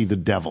not be the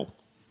devil?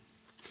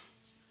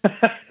 I'm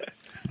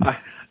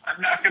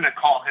not going to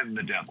call him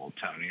the devil,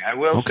 Tony. I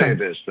will say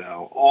this,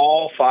 though.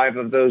 All 5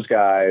 of those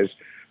guys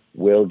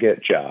will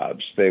get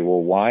jobs. They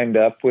will wind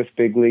up with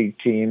big league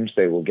teams.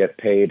 They will get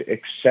paid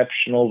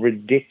exceptional,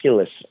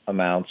 ridiculous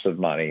amounts of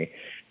money,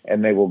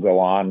 and they will go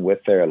on with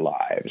their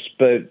lives.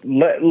 But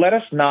let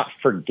us not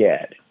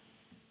forget,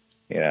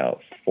 4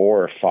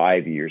 or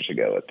 5 years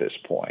ago at this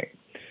point,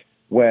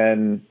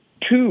 when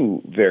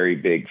 2 very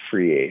big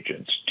free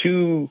agents,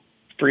 2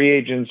 free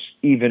agents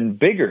even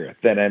bigger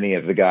than any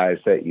of the guys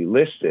that you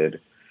listed,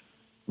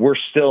 were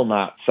still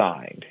not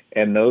signed.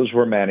 And those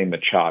were Manny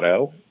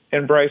Machado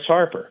and Bryce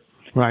Harper.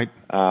 Right.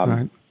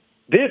 Right.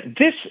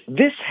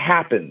 This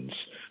happens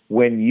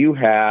when you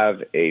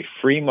have a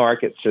free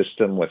market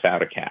system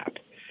without a cap.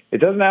 It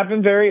doesn't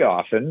happen very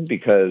often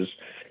because,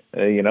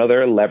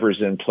 there are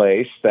levers in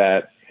place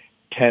that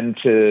tend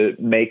to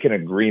make an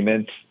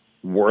agreement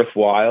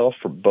worthwhile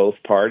for both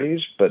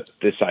parties. But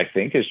this, I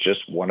think, is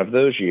just one of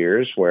those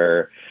years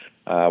where,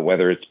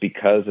 whether it's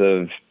because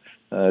of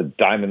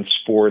Diamond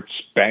Sports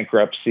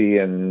bankruptcy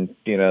and,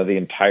 the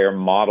entire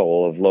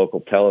model of local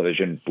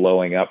television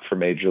blowing up for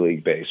Major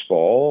League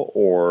Baseball,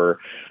 or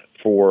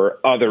for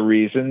other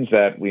reasons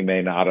that we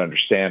may not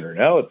understand or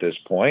know at this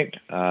point,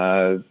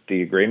 the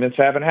agreements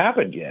haven't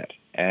happened yet.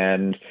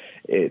 And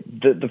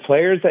the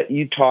players that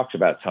you talked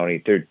about,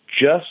 Tony, they're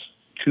just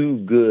too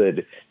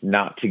good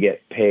not to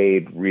get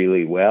paid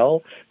really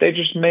well. They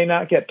just may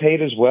not get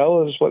paid as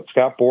well as what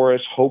Scott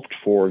Boras hoped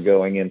for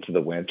going into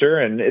the winter.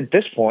 And at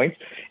this point,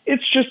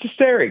 it's just a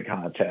staring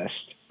contest.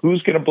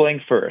 Who's going to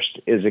blink first?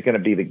 Is it going to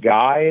be the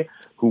guy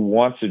who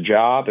wants a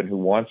job and who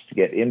wants to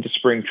get into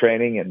spring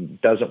training and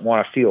doesn't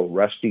want to feel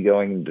rusty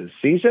going into the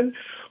season?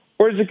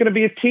 Or is it going to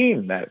be a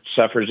team that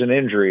suffers an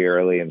injury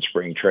early in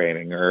spring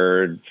training,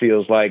 or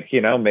feels like,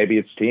 maybe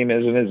its team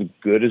isn't as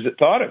good as it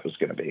thought it was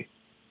going to be?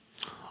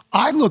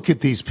 I look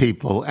at these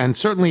people, and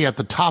certainly at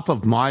the top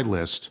of my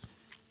list,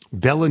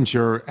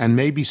 Bellinger and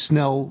maybe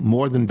Snell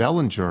more than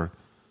Bellinger,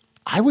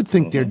 I would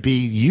think there'd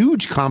be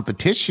huge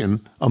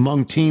competition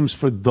among teams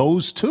for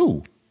those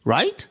 2,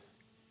 right?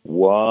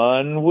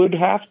 One would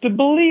have to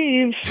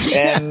believe.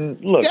 And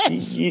look,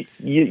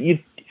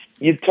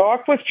 you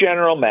talk with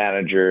general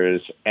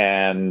managers,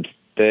 and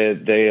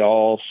they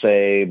all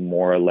say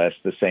more or less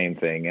the same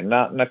thing, and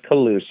not in a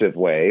collusive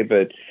way,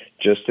 but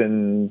just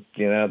in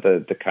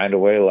the kind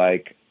of way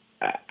like,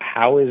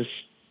 how is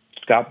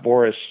Scott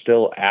Boras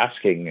still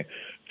asking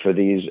for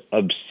these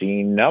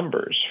obscene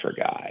numbers for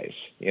guys?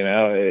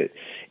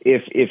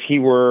 If he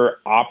were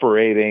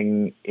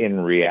operating in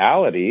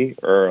reality,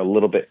 or a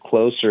little bit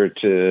closer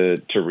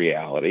to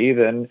reality,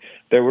 then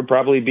there would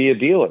probably be a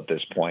deal at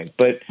this point.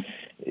 But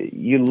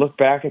you look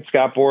back at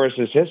Scott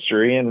Boras'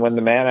 history, and when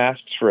the man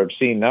asks for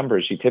obscene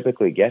numbers, he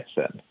typically gets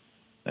them.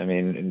 I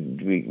mean,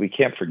 we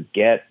can't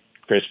forget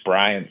Chris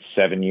Bryant's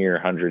 7-year,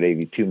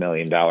 $182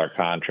 million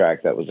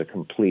contract that was a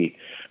complete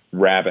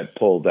rabbit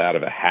pulled out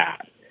of a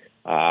hat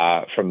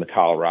from the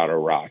Colorado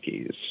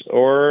Rockies.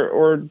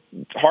 Or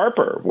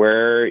Harper,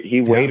 where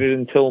he waited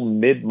until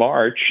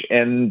mid-March,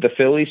 and the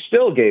Phillies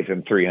still gave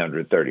him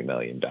 $330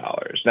 million.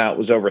 Now, it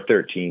was over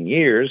 13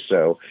 years,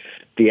 so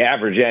the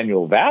average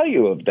annual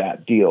value of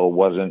that deal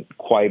wasn't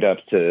quite up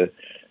to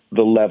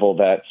the level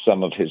that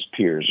some of his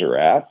peers are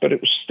at, but it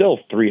was still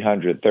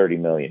 $330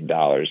 million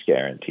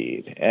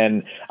guaranteed.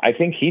 And I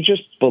think he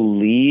just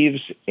believes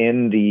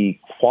in the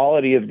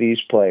quality of these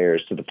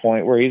players to the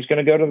point where he's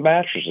going to go to the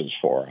mattresses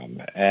for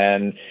them.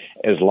 And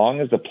as long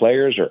as the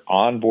players are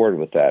on board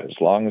with that, as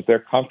long as they're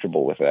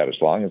comfortable with that, as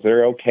long as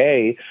they're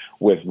okay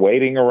with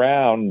waiting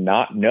around,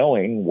 not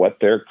knowing what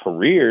their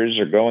careers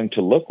are going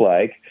to look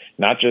like,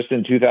 not just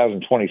in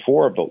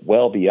 2024, but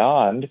well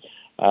beyond,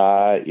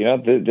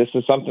 this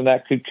is something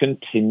that could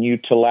continue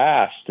to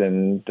last,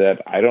 and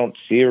that I don't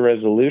see a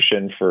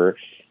resolution for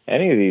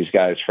any of these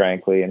guys,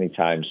 frankly,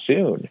 anytime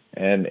soon.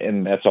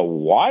 And that's a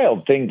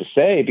wild thing to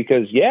say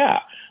because,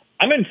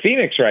 I'm in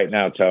Phoenix right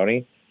now,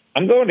 Tony.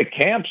 I'm going to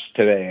camps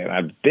today, and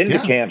I've been to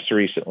camps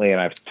recently, and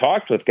I've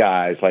talked with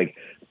guys. Like,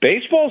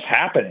 baseball's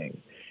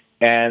happening,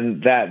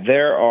 and that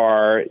there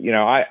are,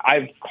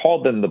 I've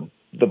called them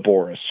the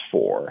Boras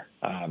Four,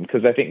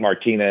 because I think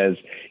Martinez,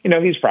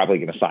 he's probably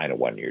going to sign a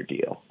 1-year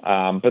deal.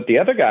 But the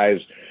other guys,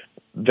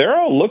 they're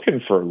all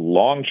looking for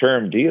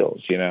long-term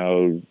deals,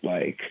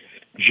 like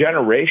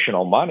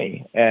generational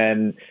money.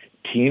 And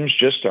teams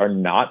just are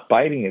not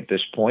biting at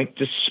this point,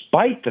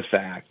 despite the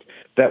fact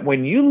that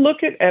when you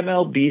look at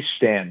MLB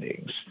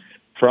standings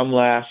from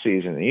last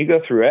season, and you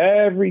go through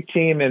every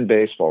team in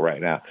baseball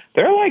right now,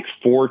 there are like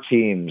 4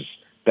 teams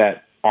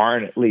that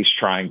aren't at least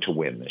trying to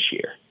win this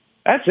year.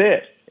 That's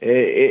it.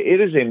 It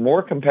is a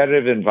more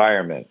competitive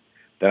environment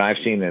than I've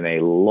seen in a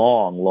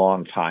long,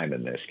 long time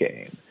in this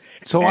game.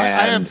 So I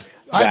have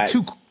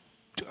two.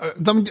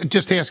 Let me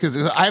just ask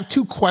you. I have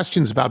 2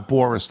 questions about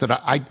Boris that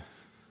I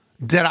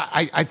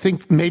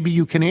think maybe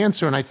you can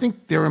answer, and I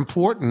think they're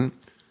important.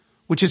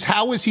 Which is,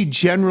 how is he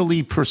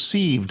generally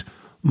perceived?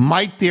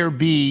 Might there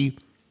be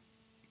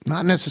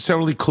not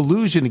necessarily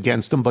collusion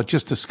against him, but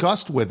just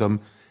discussed with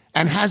him?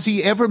 And has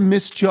he ever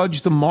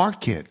misjudged the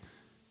market?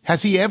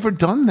 Has he ever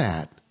done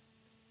that?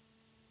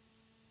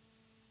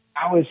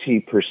 How is he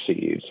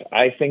perceived?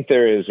 I think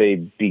there is a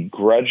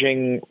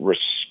begrudging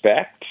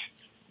respect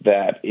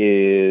that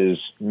is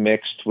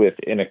mixed with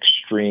an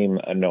extreme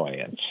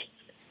annoyance.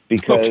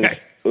 Because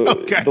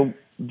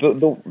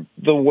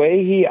the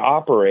way he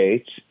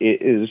operates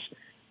is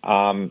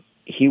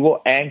he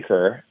will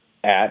anchor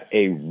at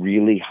a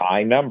really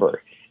high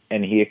number,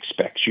 and he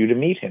expects you to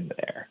meet him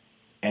there.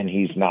 And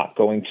he's not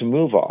going to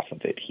move off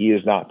of it. He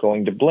is not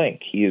going to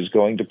blink. He is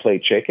going to play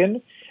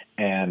chicken.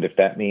 And if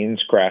that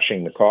means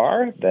crashing the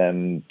car,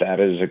 then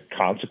that is a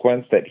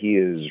consequence that he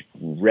is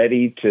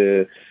ready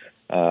to,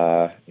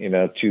 I'm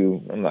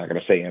not going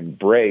to say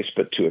embrace,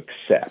 but to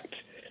accept.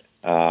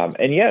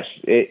 And yes,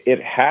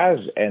 it has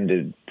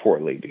ended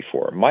poorly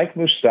before. Mike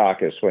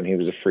Moustakas, when he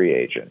was a free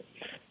agent,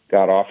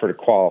 got offered a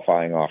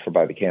qualifying offer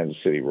by the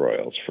Kansas City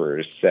Royals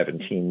for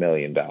 $17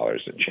 million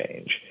and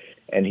change.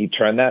 And he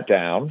turned that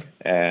down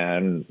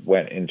and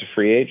went into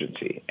free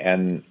agency.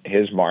 And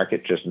his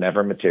market just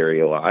never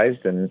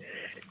materialized. And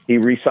he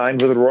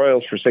re-signed with the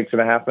Royals for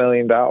 $6.5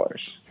 million.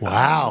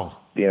 Wow.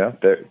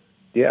 There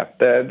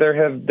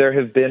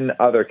have been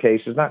other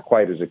cases, not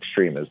quite as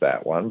extreme as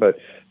that one, but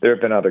there have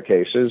been other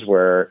cases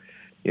where,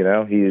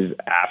 he's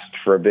asked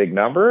for a big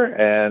number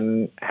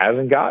and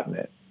hasn't gotten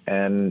it.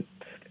 And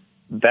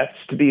that's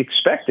to be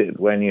expected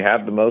when you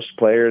have the most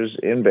players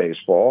in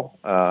baseball.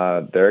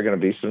 There are going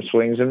to be some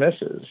swings and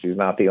misses. He's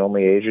not the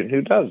only agent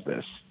who does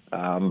this.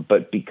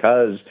 But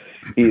because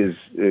he is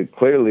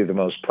clearly the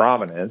most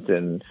prominent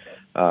and,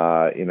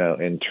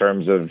 in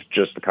terms of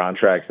just the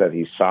contracts that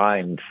he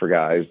signed for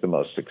guys, the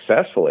most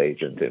successful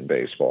agent in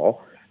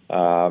baseball,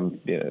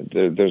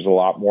 there's a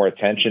lot more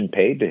attention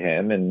paid to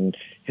him and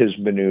his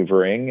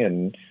maneuvering.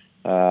 And,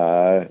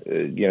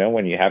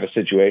 when you have a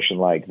situation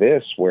like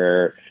this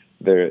where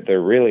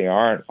there really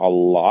aren't a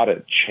lot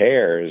of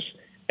chairs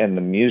and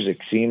the music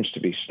seems to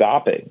be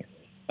stopping,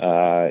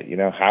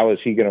 how is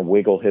he going to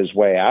wiggle his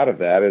way out of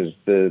that is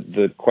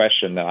the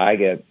question that I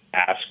get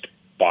asked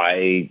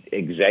by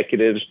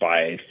executives,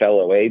 by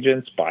fellow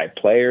agents, by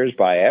players,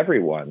 by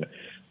everyone,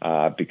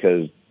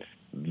 because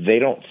they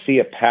don't see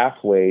a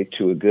pathway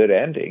to a good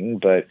ending.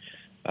 But,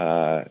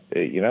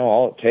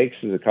 all it takes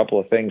is a couple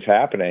of things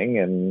happening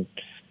and,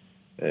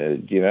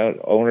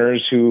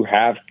 owners who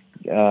have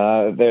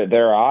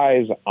their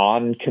eyes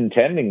on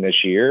contending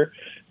this year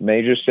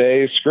may just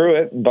say, screw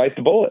it, and bite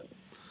the bullet.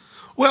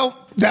 Well,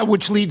 that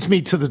which leads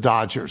me to the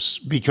Dodgers,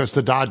 because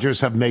the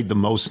Dodgers have made the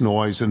most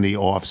noise in the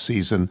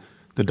offseason.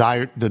 The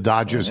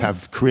Dodgers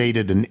have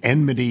created an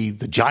enmity.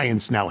 The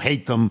Giants now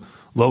hate them.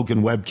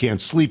 Logan Webb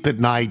can't sleep at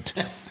night,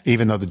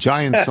 even though the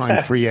Giants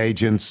signed free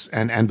agents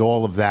and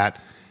all of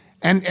that.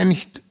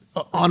 And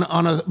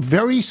on a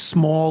very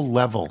small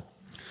level,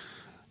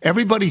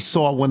 everybody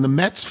saw when the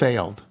Mets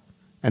failed,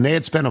 and they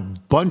had spent a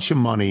bunch of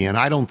money, and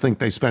I don't think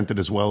they spent it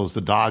as well as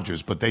the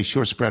Dodgers, but they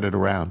sure spread it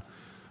around.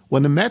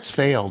 When the Mets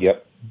failed,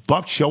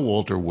 Buck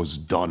Showalter was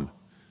done.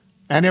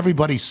 And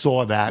everybody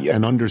saw that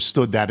and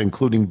understood that,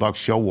 including Buck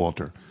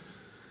Showalter.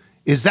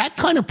 Is that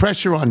kind of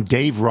pressure on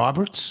Dave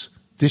Roberts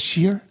this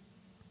year?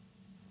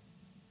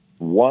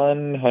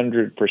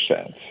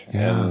 100%.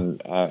 Yeah.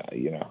 And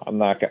I'm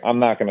not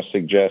going to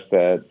suggest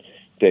that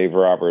Dave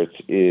Roberts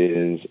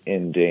is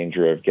in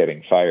danger of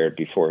getting fired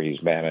before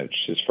he's managed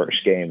his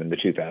first game in the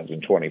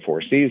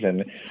 2024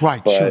 season.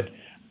 Right. But sure.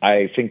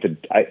 I think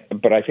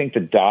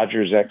the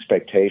Dodgers'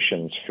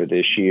 expectations for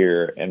this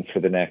year and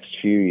for the next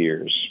few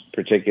years,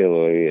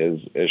 particularly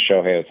as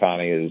Shohei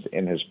Ohtani is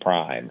in his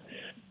prime,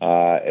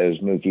 as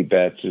Mookie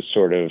Betts is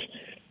sort of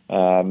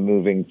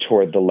moving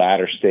toward the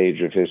latter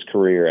stage of his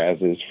career,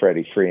 as is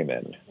Freddie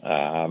Freeman,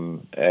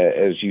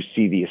 as you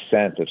see the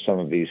ascent of some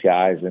of these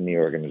guys in the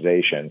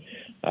organization,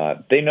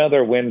 they know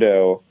their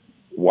window,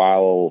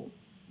 while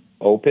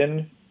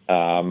open,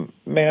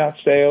 may not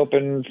stay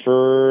open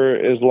for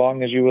as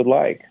long as you would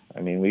like. I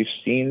mean, we've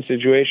seen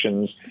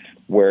situations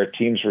where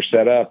teams were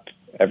set up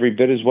every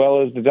bit as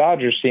well as the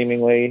Dodgers,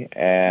 seemingly,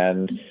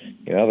 and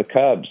the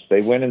Cubs,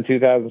 they win in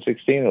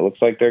 2016. It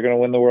looks like they're going to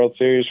win the World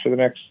Series for the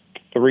next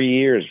 3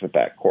 years with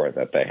that core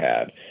that they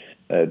had.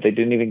 They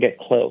didn't even get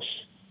close.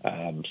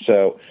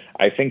 So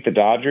I think the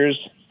Dodgers,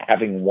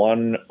 having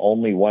won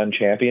only one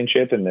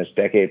championship in this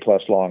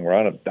decade-plus long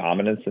run of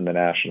dominance in the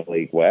National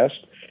League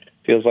West,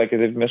 feels like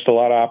they've missed a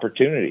lot of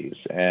opportunities.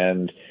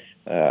 And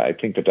I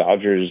think the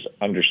Dodgers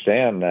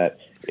understand that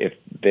if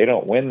they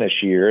don't win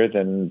this year,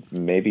 then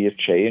maybe a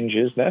change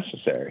is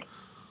necessary.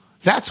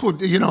 That's what,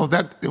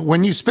 that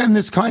when you spend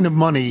this kind of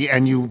money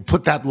and you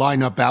put that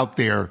lineup out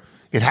there,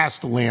 it has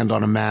to land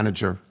on a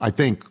manager, I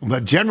think.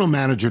 A general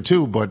manager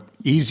too, but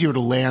easier to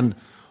land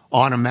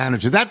on a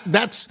manager.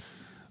 That's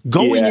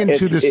going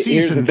into the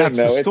season. That's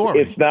the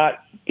story. It's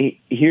not.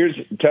 Here's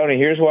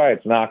why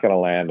it's not going to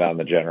land on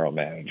the general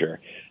manager.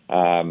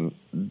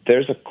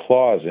 There's a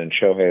clause in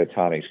Shohei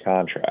Ohtani's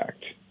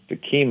contract, the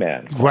key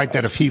man clause, right,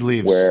 that if he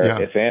leaves,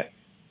 where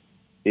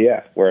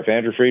if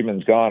Andrew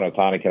Friedman's gone,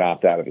 Ohtani can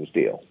opt out of his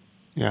deal.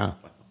 Yeah.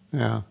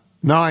 No,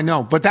 I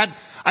know. But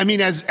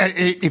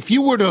if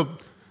you were to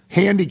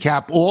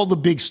handicap all the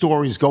big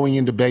stories going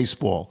into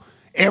baseball,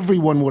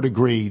 everyone would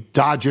agree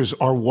Dodgers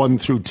are 1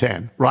 through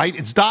 10, right?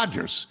 It's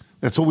Dodgers.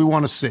 That's what we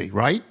want to see,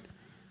 right?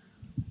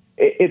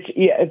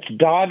 It's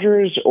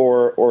Dodgers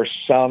or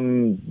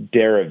some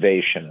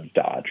derivation of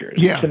Dodgers.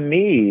 Yeah. To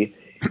me,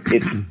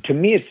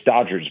 it's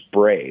Dodgers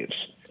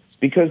Braves,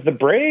 because the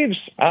Braves,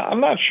 I'm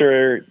not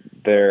sure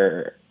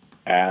they're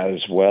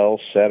as well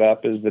set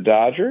up as the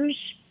Dodgers,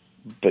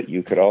 but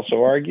you could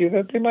also argue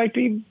that they might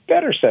be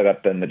better set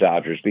up than the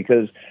Dodgers,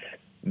 because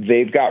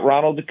they've got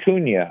Ronald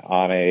Acuna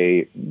on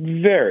a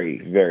very,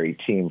 very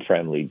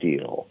team-friendly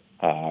deal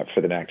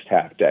for the next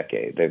half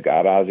decade. They've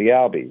got Ozzie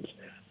Albies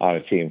on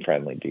a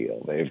team-friendly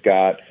deal. They've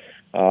got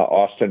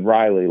Austin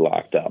Riley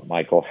locked up,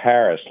 Michael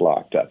Harris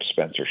locked up,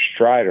 Spencer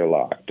Strider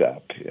locked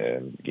up.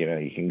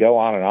 You can go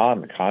on and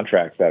on. The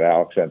contract that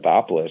Alex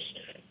Anthopoulos,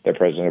 their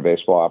president of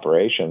baseball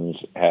operations,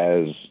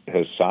 has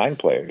signed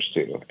players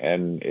to,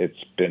 and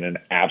it's been an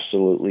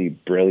absolutely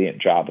brilliant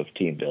job of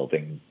team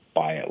building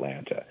by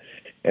Atlanta.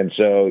 And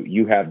so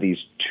you have these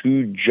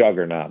two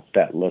juggernauts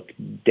that look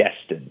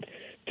destined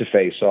to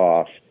face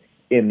off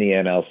in the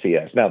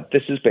NLCS. Now,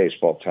 this is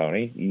baseball,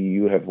 Tony.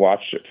 You have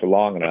watched it for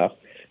long enough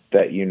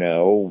that you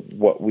know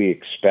what we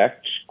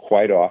expect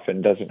quite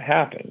often doesn't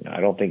happen. I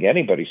don't think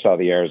anybody saw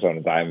the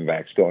Arizona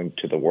Diamondbacks going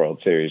to the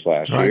World Series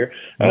last year.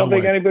 I don't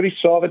think anybody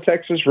saw the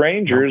Texas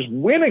Rangers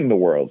winning the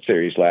World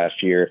Series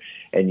last year,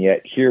 and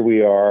yet here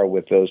we are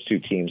with those two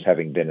teams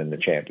having been in the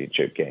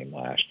championship game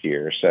last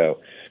year. So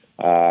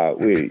or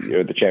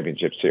the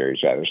championship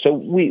series, rather. So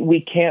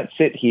we can't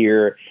sit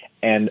here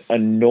and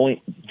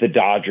anoint the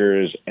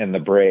Dodgers and the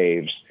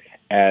Braves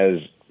as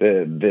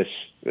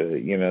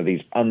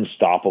these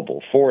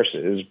unstoppable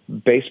forces.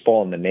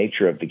 Baseball and the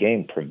nature of the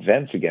game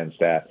prevents against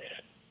that.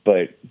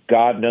 But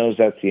God knows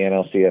that's the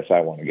NLCS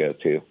I want to go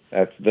to.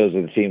 Those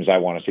are the teams I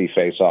want to see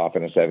face off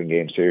in a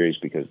 7-game series,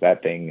 because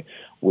that thing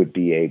would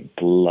be a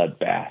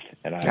bloodbath.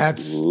 And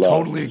that's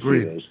totally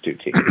agreed. Those two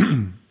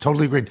teams.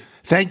 Totally agreed.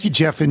 Thank you,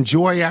 Jeff.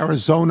 Enjoy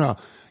Arizona.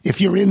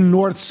 If you're in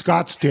North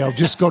Scottsdale,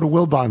 just go to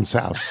Wilbon's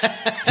house.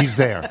 He's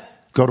there.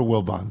 Go to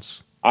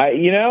Wilbon's.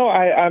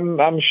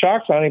 I'm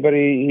shocked, Sonny, but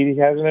he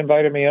hasn't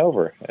invited me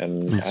over,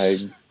 and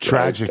it's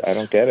tragic. I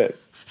don't get it.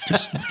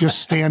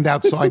 Just stand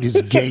outside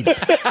his gate.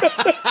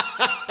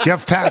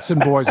 Jeff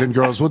Passan, boys and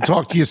girls. We'll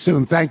talk to you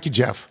soon. Thank you,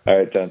 Jeff. All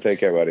right, Don. Take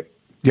care, buddy.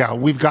 Yeah,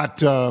 we've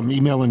got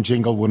email and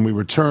jingle when we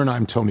return.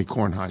 I'm Tony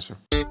Kornheiser.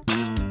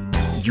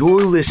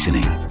 You're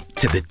listening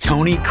to the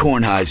Tony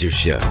Kornheiser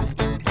Show.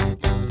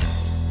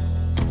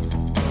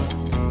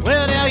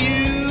 Well, now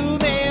you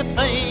may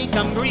think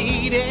I'm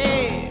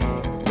greedy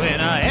when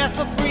I ask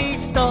for free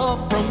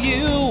stuff from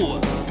you.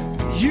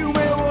 You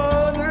may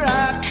wonder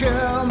how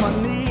come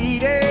I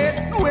need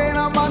it when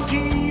I'm on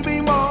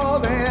TV more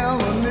than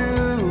the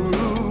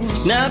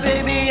news. Now,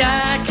 baby,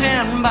 I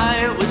can buy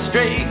it with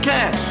straight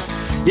cash.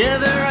 Yeah,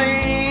 there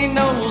ain't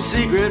no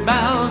secret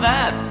about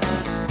that.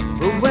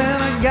 But when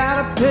I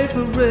gotta pay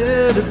for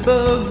it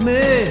bugs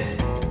me,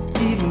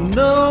 even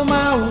though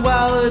my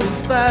wallet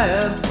is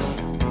fat.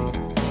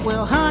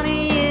 Well,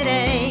 honey, it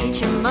ain't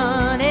your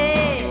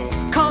money,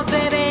 'cause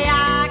baby,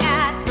 I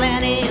got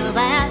plenty of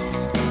that.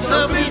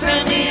 So please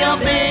send me a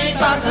big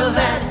box of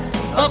that,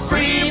 a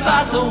free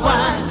box of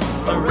wine.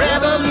 A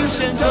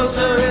Revolution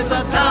toaster is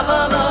the top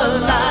of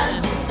the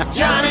line.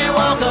 Johnny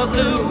Walker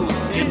Blue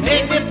can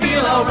make me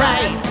feel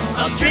alright.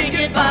 I'll drink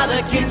it by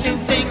the kitchen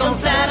sink on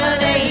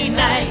Saturday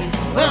night.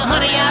 Well,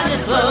 honey, I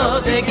just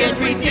love to get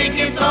free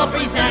tickets or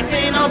free snacks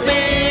in a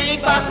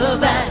big box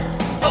of that,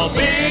 a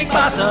big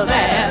box of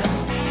that.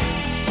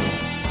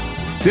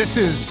 This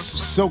is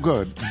so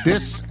good.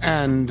 This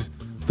and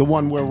the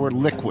one where we're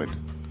liquid.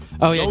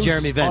 Oh, yeah,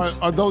 Jeremy Vance.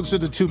 Those are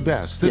the two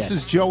best. This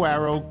is Joe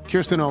Arrow,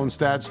 Kirsten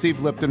Owenstad,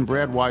 Steve Lipton,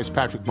 Brad Weiss,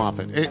 Patrick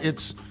Moffat.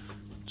 It's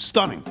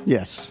stunning.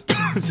 Yes.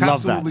 It's Love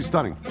absolutely that.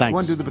 stunning. Thanks. You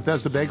want to do the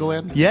Bethesda Bagel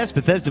ad? Yes,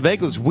 Bethesda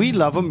Bagels. We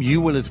love them. You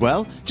will as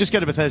well. Just go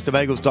to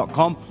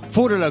BethesdaBagels.com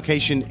for the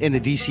location in the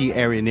DC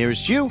area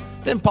nearest you.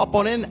 Then pop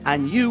on in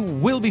and you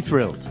will be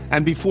thrilled.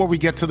 And before we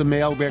get to the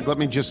mailbag, let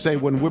me just say,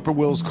 when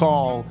whippoorwills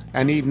call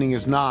and evening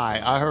is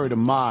nigh, I heard of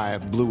my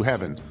blue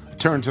heaven.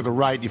 Turn to the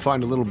right, you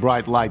find a little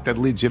bright light that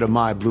leads you to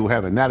my blue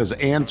heaven. That is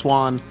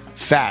Antoine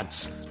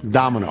Fats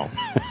Domino.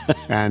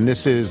 And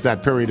this is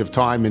that period of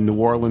time in New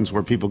Orleans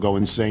where people go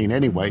insane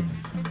anyway.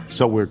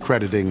 So we're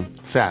crediting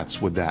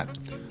Fats with that.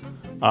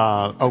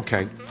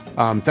 Okay.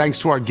 Thanks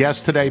to our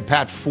guests today,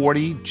 Pat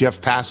Forty,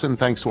 Jeff Passan.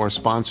 Thanks to our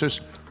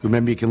sponsors.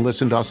 Remember, you can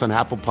listen to us on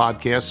Apple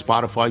Podcasts,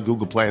 Spotify,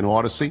 Google Play, and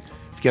Odyssey.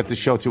 If you get the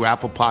show through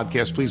Apple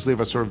Podcasts, please leave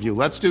us a review.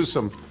 Let's do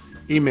some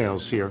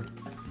emails here.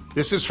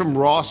 This is from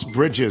Ross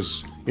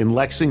Bridges in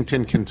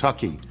Lexington,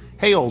 Kentucky.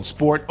 Hey, old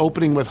sport,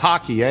 opening with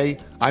hockey, eh?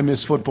 I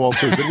miss football,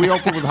 too. Did we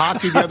open with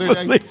hockey the other day?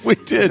 I believe we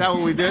did. Is that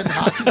what we did?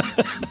 Hockey?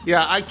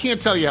 Yeah, I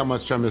can't tell you how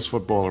much I miss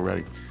football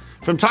already.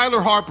 From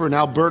Tyler Harper in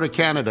Alberta,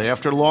 Canada.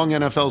 After a long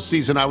NFL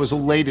season, I was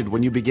elated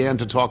when you began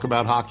to talk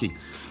about hockey.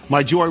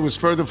 My joy was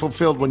further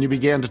fulfilled when you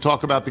began to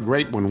talk about the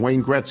great one,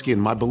 Wayne Gretzky,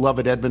 and my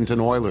beloved Edmonton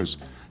Oilers.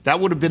 That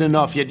would have been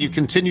enough, yet you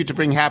continue to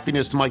bring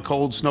happiness to my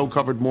cold,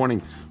 snow-covered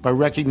morning by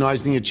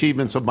recognizing the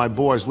achievements of my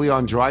boys,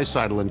 Leon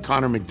Draisaitl and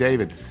Connor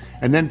McDavid,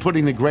 and then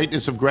putting the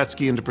greatness of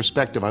Gretzky into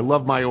perspective. I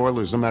love my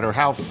Oilers, no matter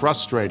how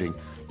frustrating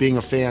being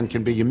a fan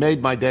can be. You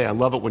made my day. I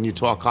love it when you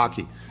talk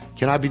hockey.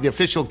 Can I be the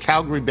official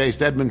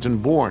Calgary-based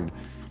Edmonton-born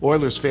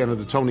Oilers fan of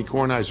the Tony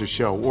Kornheiser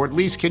Show? Or at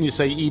least can you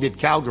say eat it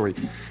Calgary?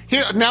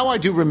 Here, now I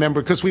do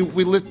remember, because we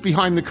lit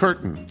behind the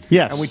curtain.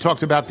 Yes. And we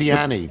talked about the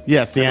Annie.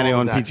 Yes, the Annie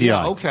on PTI.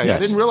 Yeah, okay. Yes. I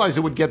didn't realize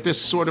it would get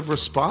this sort of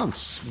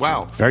response.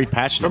 Wow. Very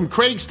passionate. From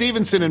Craig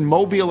Stevenson in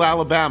Mobile,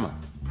 Alabama.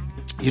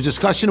 Your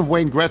discussion of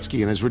Wayne Gretzky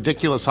and his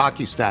ridiculous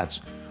hockey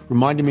stats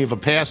reminded me of a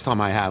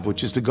pastime I have,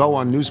 which is to go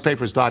on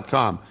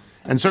newspapers.com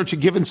and search a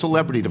given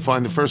celebrity to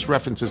find the first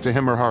references to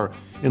him or her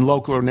in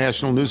local or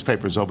national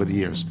newspapers over the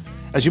years.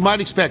 As you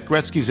might expect,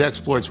 Gretzky's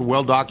exploits were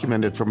well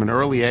documented from an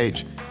early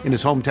age in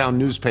his hometown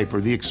newspaper,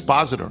 The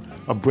Expositor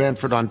of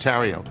Brantford,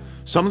 Ontario.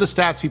 Some of the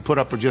stats he put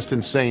up are just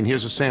insane.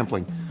 Here's a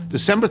sampling.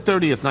 December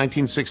 30th,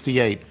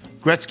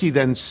 1968, Gretzky,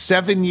 then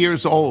 7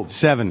 years old,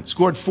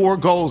 scored 4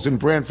 goals in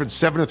Brantford's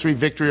 7-3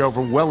 victory over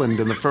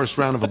Welland in the first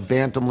round of a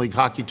Bantam League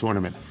hockey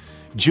tournament.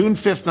 June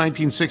 5th,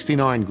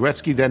 1969,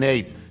 Gretzky,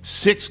 then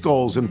 6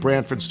 goals in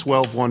Brantford's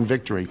 12-1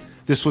 victory.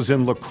 This was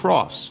in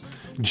lacrosse.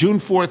 June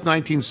 4th,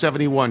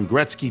 1971,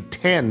 Gretzky,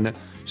 10,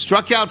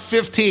 struck out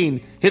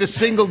 15, hit a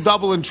single,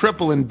 double, and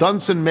triple in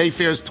Dunson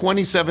Mayfair's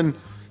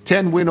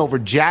 27-10 win over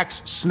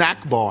Jack's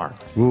Snack Bar.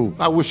 Ooh.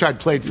 I wish I'd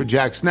played for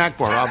Jack's Snack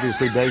Bar,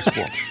 obviously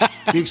baseball.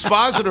 The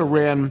Expositor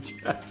ran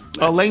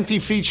a lengthy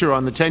feature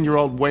on the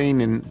 10-year-old Wayne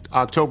in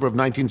October of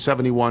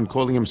 1971,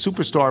 calling him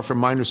superstar for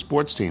minor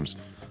sports teams.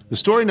 The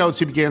story notes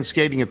he began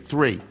skating at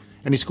 3,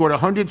 and he scored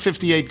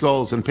 158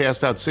 goals and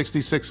passed out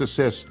 66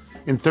 assists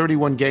in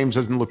 31 games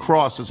as in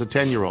lacrosse as a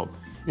 10-year-old.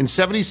 In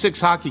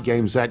 76 hockey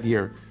games that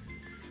year,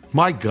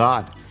 my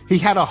God, he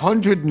had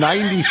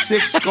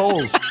 196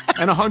 goals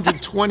and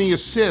 120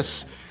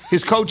 assists.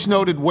 His coach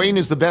noted Wayne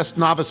is the best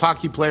novice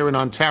hockey player in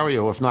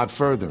Ontario, if not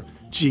further.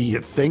 Gee,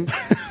 you think?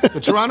 The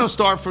Toronto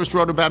Star first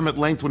wrote about him at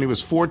length when he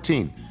was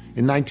 14 in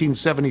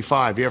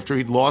 1975, after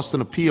he'd lost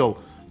an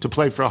appeal to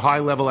play for a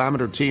high-level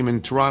amateur team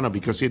in Toronto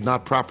because he had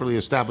not properly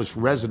established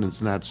residence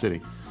in that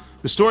city.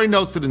 The story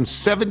notes that in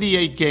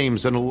 78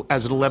 games as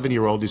an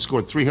 11-year-old, he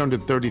scored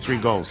 333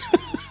 goals.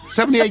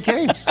 78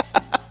 games.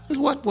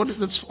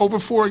 That's over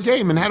 4 a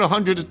game, and had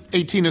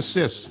 118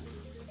 assists.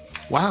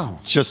 Wow.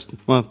 Just,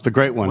 the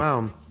great one.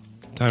 Wow.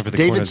 Time for the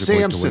David Kornheiser boys to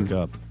Sampson. wake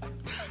up.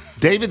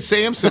 David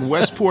Sampson,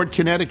 Westport,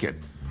 Connecticut.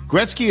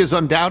 Gretzky is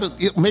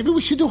undoubtedly, maybe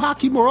we should do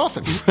hockey more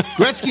often.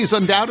 Gretzky is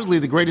undoubtedly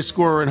the greatest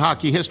scorer in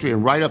hockey history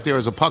and right up there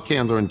as a puck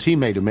handler and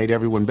teammate who made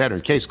everyone better.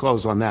 Case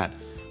closed on that.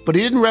 But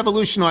he didn't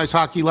revolutionize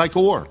hockey like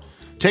Orr.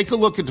 Take a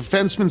look at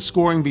defensemen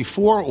scoring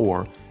before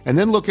Orr, and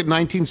then look at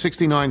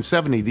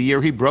 1969-70, the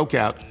year he broke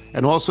out,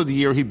 and also the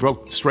year he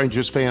broke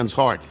Rangers fans'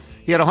 heart.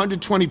 He had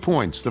 120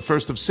 points, the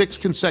first of 6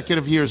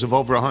 consecutive years of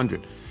over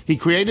 100. He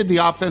created the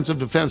offensive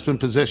defenseman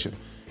position.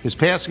 His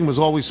passing was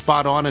always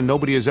spot on, and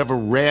nobody has ever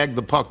ragged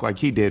the puck like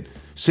he did,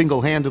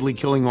 single-handedly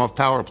killing off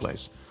power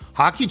plays.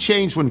 Hockey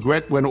changed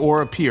when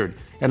Orr appeared,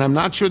 and I'm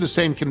not sure the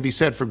same can be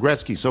said for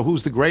Gretzky. So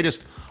who's the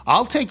greatest?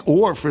 I'll take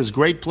Orr for his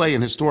great play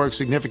and historic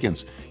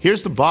significance.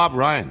 Here's the Bob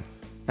Ryan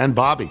and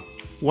Bobby.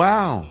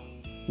 Wow.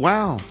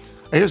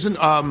 Here's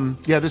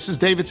this is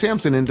David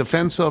Sampson in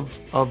defense of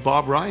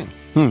Bob Ryan.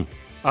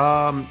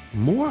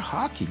 More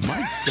hockey,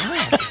 my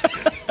God.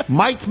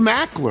 Mike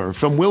Mackler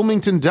from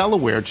Wilmington,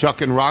 Delaware,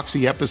 Chuck and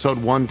Roxy, episode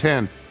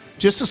 110.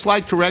 Just a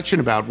slight correction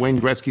about Wayne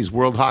Gretzky's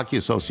World Hockey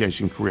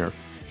Association career.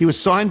 He was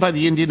signed by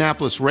the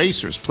Indianapolis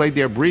Racers, played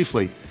there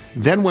briefly,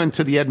 then went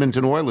to the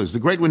Edmonton Oilers. The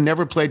great one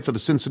never played for the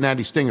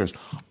Cincinnati Stingers.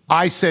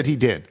 I said he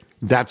did.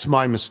 That's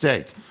my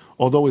mistake.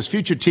 Although his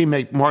future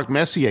teammate Mark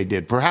Messier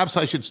did. Perhaps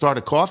I should start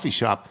a coffee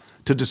shop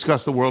to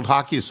discuss the World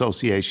Hockey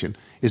Association.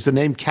 Is the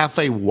name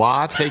Cafe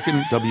Wa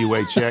taken,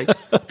 W-H-A?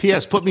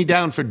 P.S. Put me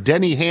down for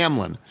Denny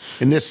Hamlin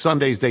in this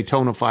Sunday's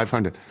Daytona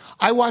 500.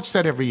 I watch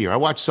that every year. I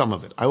watch some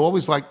of it. I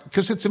always like,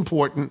 because it's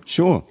important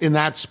in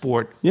that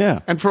sport. Yeah.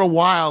 And for a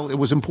while, it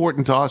was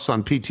important to us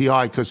on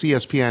PTI because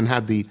ESPN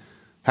had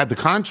the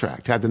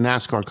contract, had the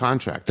NASCAR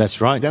contract.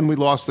 That's right. Then we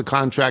lost the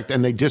contract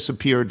and they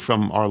disappeared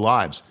from our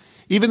lives.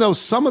 Even though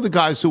some of the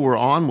guys who were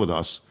on with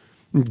us,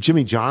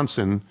 Jimmy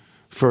Johnson,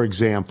 for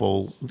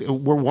example,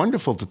 were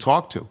wonderful to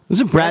talk to.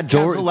 Wasn't Brad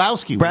Doherty?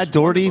 Keselowski. Brad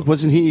Doherty,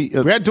 wasn't he?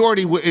 Brad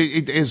Doherty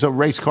is a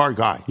race car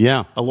guy.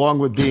 Yeah. Along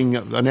with being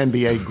an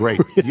NBA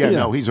great. Yeah,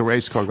 no, he's a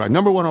race car guy.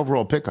 Number 1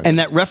 overall pick. I think. And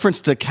that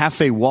reference to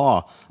Cafe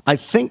Wah, I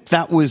think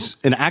that was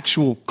an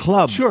actual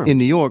club in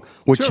New York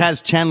where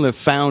Chaz Chandler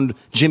found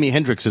Jimi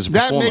Hendrix as a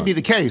performer. That may be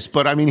the case,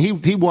 but I mean,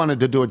 he wanted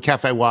to do it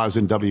Cafe Waz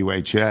in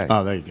WHA.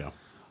 Oh, there you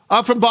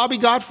go. From Bobby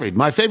Gottfried,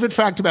 my favorite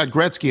fact about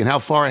Gretzky and how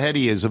far ahead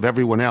he is of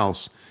everyone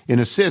else in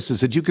assists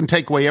is that you can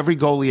take away every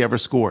goal he ever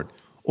scored,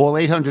 all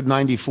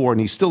 894, and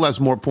he still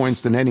has more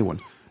points than anyone.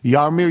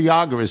 Jaromir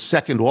Jagr is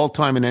second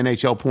all-time in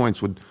NHL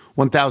points with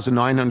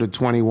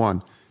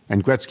 1,921,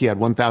 and Gretzky had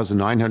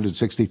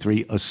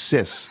 1,963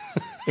 assists.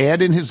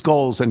 Add in his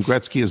goals, and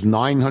Gretzky is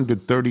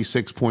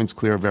 936 points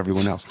clear of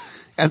everyone else.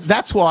 And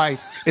that's why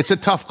it's a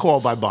tough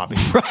call by Bobby.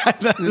 Right.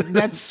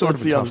 That's sort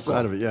of the a other tough side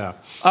call. of it,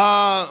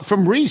 yeah.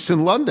 From Reese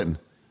in London,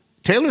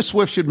 Taylor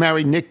Swift should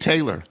marry Nick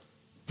Taylor.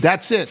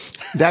 That's it.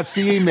 That's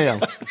the email.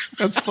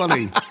 That's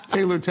funny.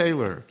 Taylor.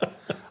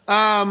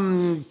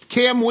 Cam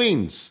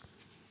Weens.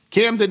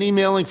 Camden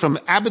emailing from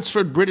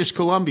Abbotsford, British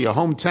Columbia,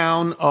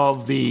 hometown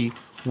of the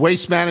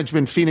Waste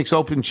Management Phoenix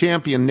Open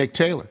champion, Nick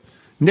Taylor.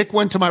 Nick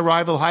went to my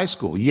rival high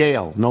school,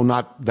 Yale. No,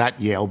 not that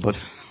Yale, but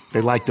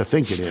they like to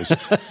think it is.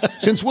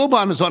 Since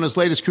Wilbon is on his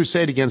latest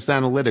crusade against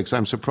analytics,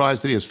 I'm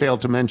surprised that he has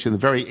failed to mention the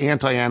very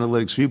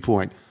anti-analytics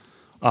viewpoint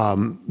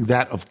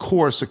that, of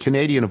course, a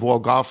Canadian of all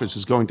golfers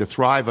is going to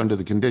thrive under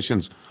the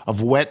conditions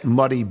of wet,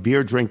 muddy,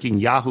 beer-drinking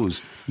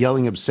yahoos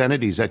yelling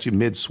obscenities at you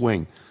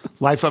mid-swing.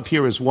 Life up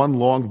here is one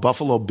long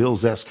Buffalo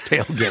Bills-esque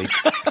tailgate.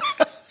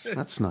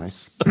 That's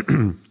nice.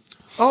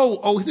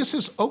 This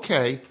is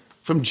okay.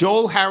 From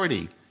Joel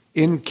Harity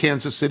in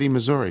Kansas City,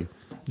 Missouri.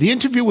 The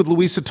interview with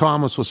Louisa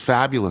Thomas was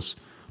fabulous.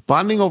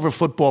 Bonding over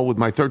football with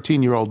my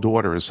 13-year-old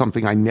daughter is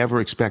something I never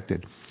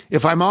expected.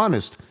 If I'm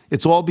honest,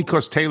 it's all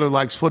because Taylor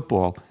likes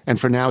football, and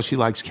for now she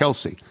likes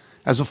Kelsey.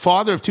 As a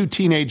father of 2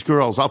 teenage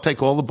girls, I'll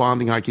take all the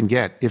bonding I can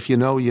get. If you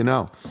know, you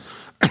know.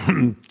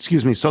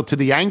 Excuse me. So to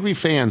the angry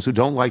fans who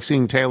don't like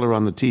seeing Taylor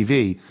on the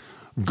TV,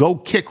 go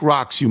kick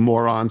rocks, you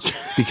morons,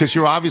 because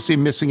you're obviously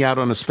missing out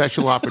on a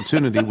special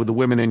opportunity with the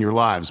women in your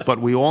lives.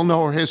 But we all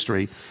know her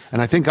history,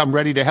 and I think I'm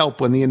ready to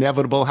help when the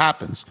inevitable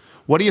happens.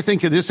 What do you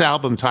think of this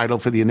album title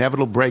for the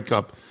inevitable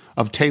breakup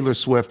of Taylor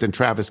Swift and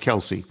Travis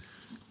Kelce?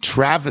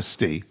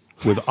 Travesty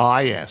with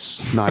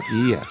I-S, not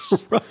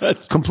E-S.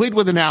 Right. Complete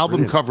with an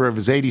album cover of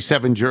his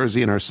 87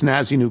 jersey and her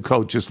snazzy new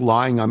coat just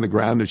lying on the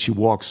ground as she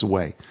walks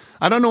away.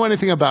 I don't know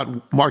anything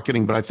about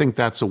marketing, but I think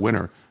that's a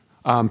winner.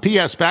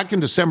 P.S. Back in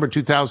December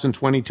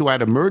 2022, I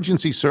had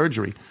emergency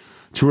surgery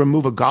to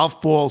remove a golf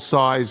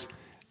ball-sized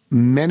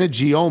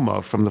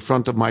meningioma from the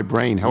front of my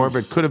brain. However,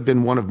 it could have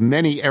been one of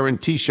many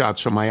errant tee shots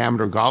from my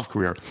amateur golf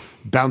career,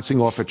 bouncing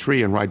off a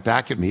tree and right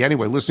back at me.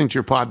 Anyway, listening to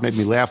your pod made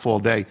me laugh all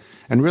day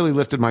and really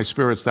lifted my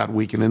spirits that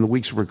week and in the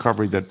weeks of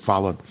recovery that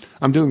followed.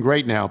 I'm doing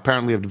great now.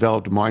 Apparently, I've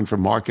developed a mind for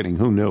marketing.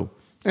 Who knew?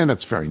 And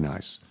that's very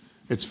nice.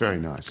 It's very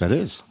nice. That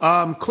is.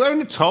 Claire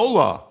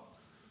Natola,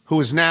 who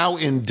is now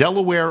in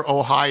Delaware,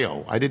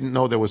 Ohio. I didn't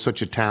know there was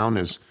such a town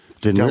as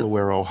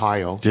Delaware,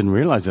 Ohio. Didn't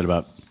realize that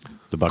about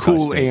the Buckeye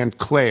Cool State. Aunt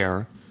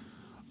Claire.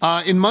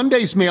 In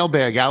Monday's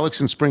mailbag,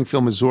 Alex in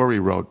Springfield, Missouri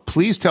wrote,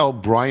 please tell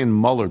Brian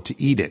Muller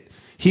to eat it.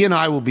 He and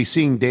I will be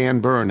seeing Dan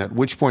Byrne, at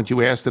which point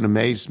you asked in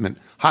amazement,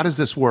 how does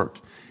this work?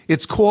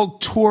 It's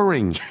called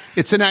touring.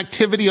 It's an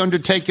activity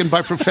undertaken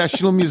by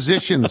professional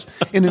musicians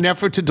in an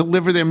effort to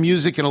deliver their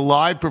music in a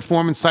live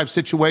performance-type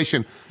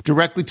situation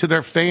directly to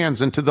their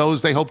fans and to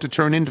those they hope to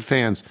turn into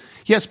fans.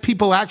 Yes,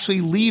 people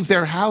actually leave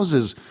their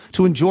houses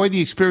to enjoy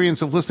the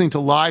experience of listening to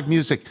live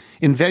music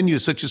in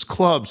venues such as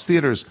clubs,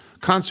 theaters,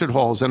 concert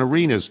halls, and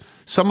arenas.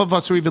 Some of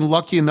us are even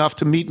lucky enough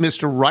to meet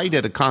Mr. Right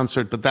at a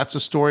concert, but that's a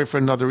story for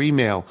another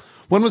email.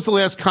 When was the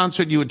last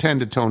concert you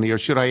attended, Tony? Or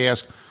should I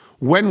ask,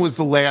 what was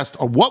the last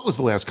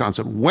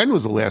concert? When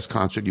was the last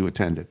concert you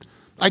attended?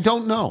 I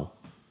don't know.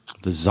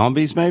 The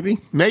Zombies, maybe?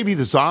 Maybe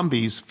the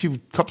Zombies,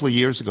 couple of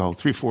years ago,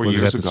 3-4 Was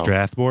years it at ago. the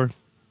Strathmore?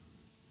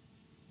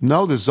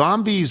 No, the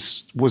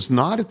Zombies was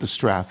not at the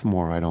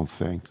Strathmore, I don't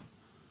think.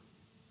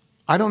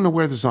 I don't know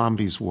where the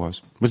Zombies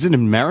was. Was it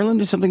in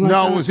Maryland or something like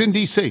that? No, it was in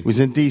D.C. It was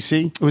in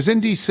D.C.? It was in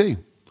D.C.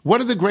 What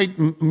are the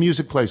great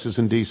music places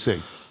in D.C.?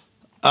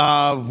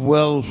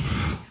 Well,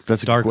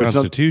 that's Star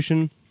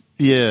Constitution.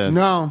 Yeah.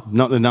 No.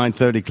 Not the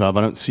 930 Club.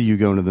 I don't see you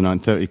going to the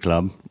 930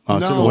 Club. No.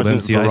 So it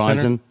wasn't MCI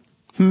Verizon.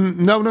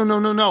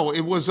 No.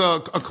 It was a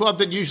club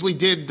that usually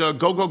did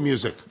go-go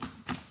music.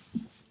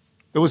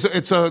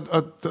 It's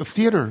a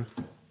theater.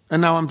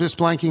 And now I'm just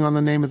blanking on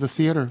the name of the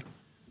theater.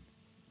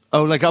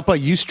 Oh, like up by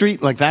U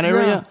Street, like that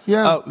area?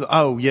 Yeah.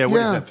 Oh, yeah.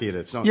 What is that theater?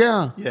 It's not,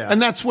 Yeah. Yeah. And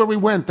that's where we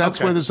went. That's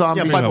Okay. where the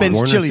Zombies Yeah, by were. Ben's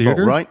Warner Chili Bowl,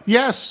 Theater? right?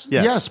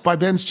 Yes, by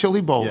Ben's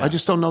Chili Bowl. Yeah. I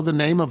just don't know the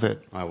name of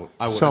it. I will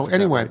So forget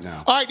anyway, right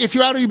now. all right. If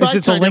you're out on your bike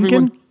it the tide, Lincoln?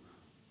 everyone,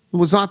 it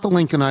was not the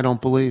Lincoln. I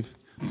don't believe.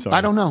 Sorry.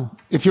 I don't know.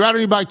 If you're out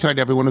on your bike tide,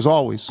 everyone, as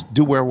always,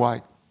 do wear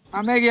white.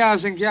 A me che ha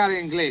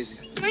inglese.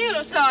 Ma io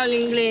lo so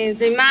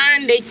l'inglese.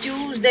 Monday,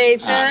 Tuesday,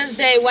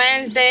 Thursday,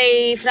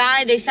 Wednesday,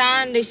 Friday,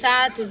 Sunday,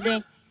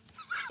 Saturday.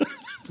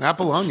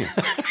 Apollonia,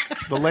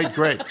 the late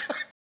great.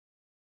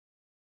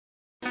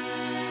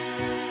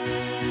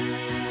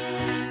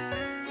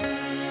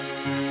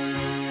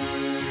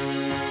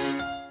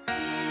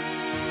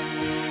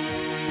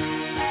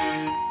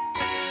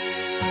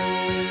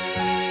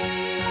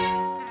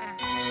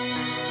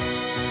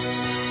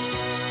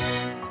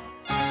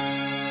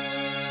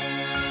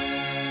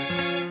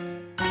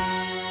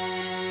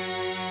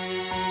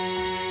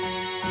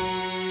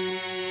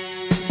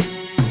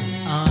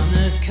 On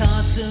a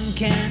cotton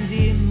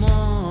candy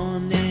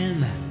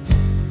morning,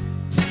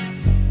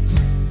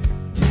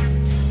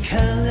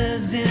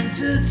 colors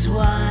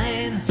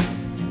intertwine.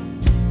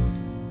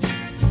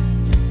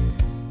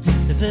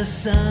 The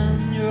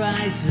sun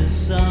rises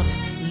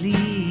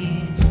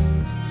softly,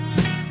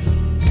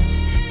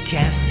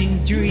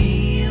 casting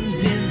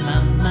dreams in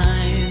my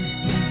mind,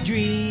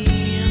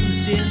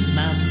 dreams in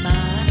my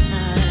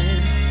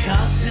mind.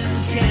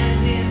 Cotton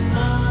candy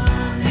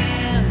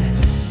morning,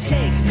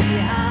 take me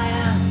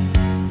higher.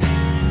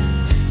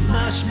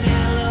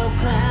 Marshmallow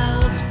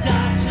clouds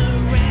dot a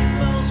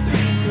rainbow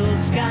sprinkled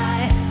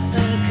sky. A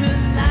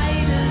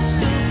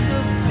kaleidoscope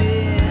of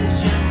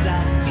visions. I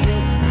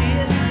feel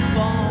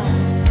reborn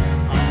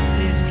on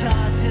this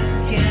cotton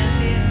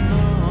candy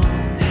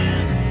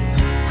morning.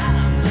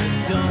 I'm the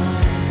dawn.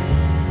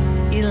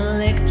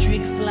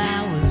 Electric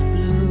flowers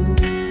bloom.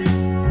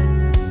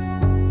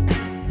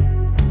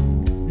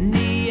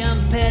 Neon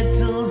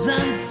petals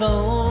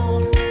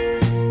unfold.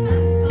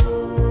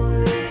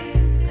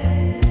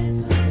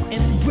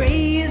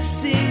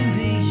 Embracing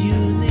the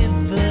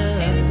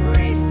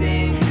universe.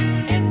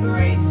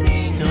 Embracing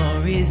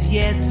stories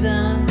yet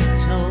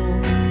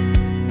untold.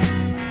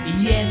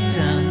 Yet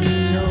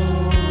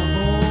untold.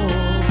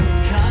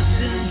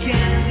 Cotton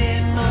candy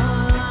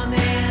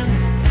morning,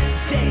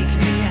 take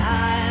me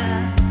higher.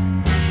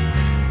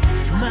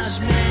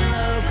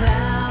 Marshmallow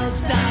clouds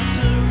dot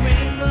a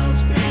rainbow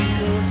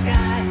sprinkled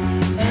sky.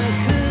 A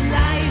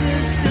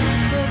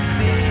kaleidoscope of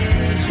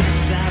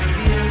visions. I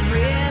feel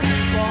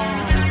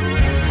reborn.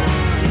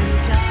 This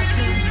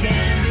cotton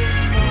candy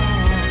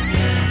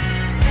morning,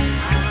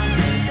 I'm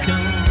a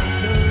dawn.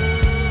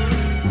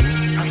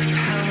 A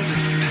cloud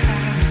of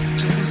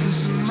pastels,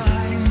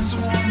 minds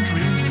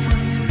wandering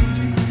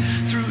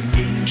through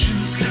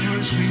ancient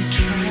stars we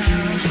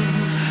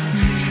travel,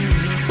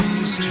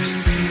 miracles to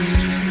see,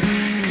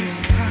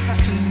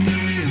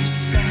 cacophony of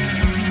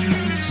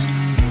sounds,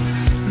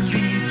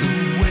 lead the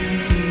way,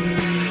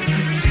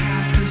 the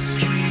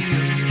tapestry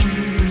of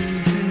bliss,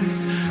 this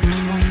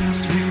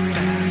cosmic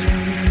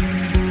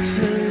ballet.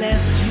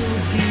 Celestial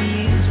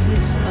beings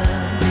whisper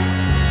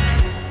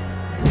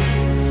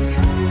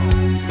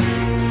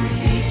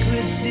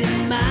secrets in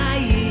my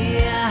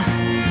ear,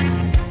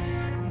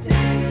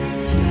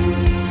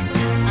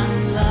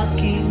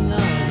 unlocking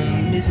all the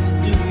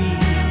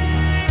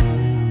mysteries,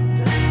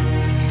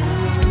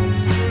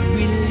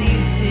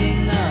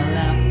 releasing all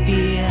our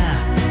fear,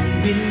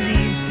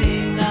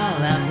 releasing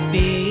all our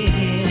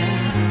fear.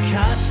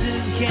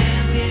 Cotton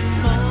candy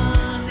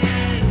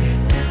morning,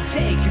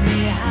 take me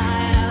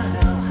higher.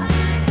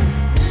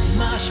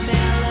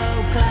 Marshmallow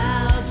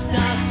clouds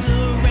dot a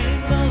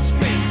rainbow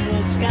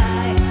sprinkled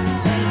sky.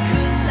 A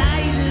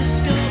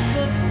kaleidoscope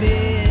of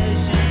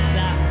visions.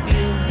 I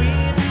feel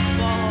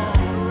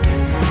reborn.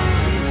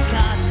 This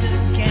cotton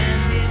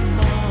candy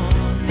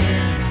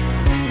morning,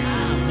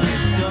 I'm a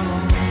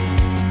dawn.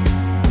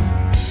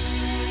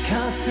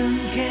 Cotton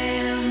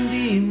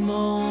candy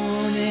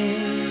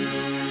morning,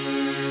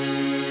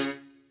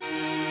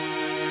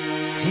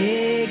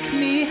 take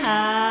me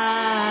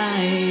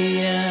higher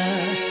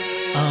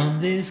on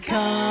this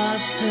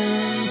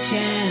cotton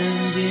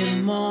candy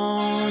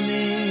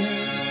morning.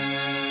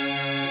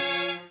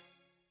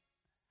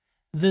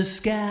 The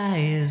sky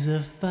is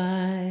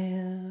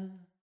afire.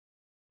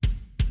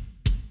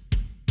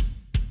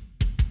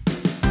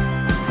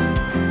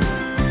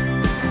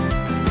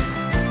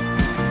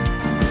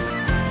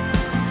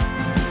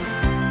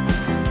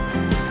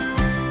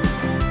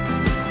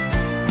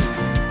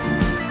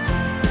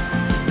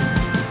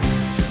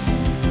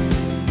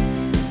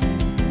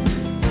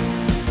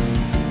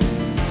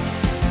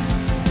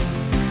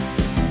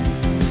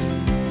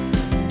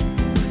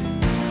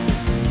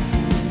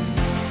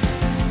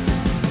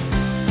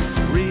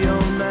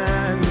 Real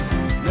men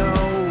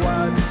know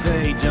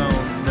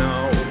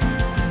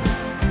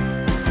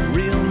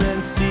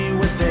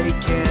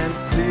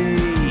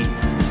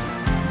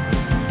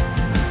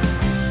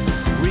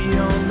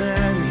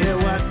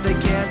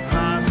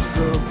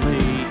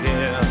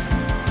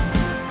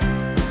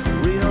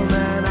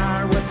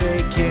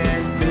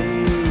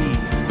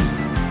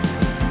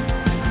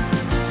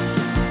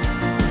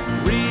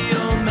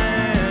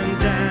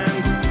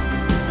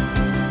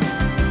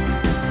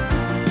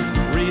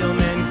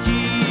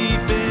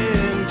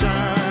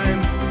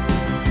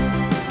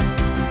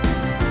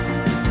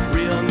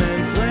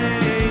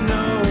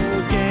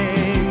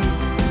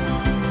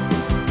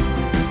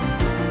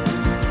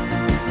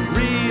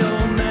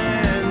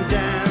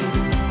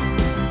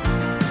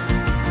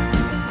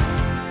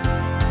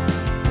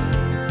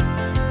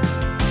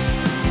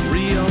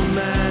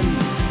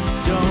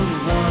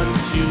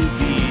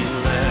be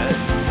led.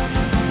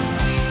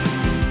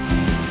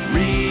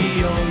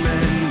 Real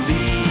men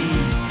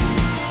lead.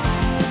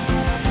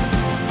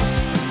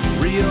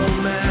 Real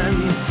men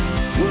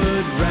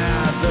would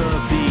rather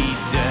be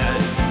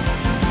dead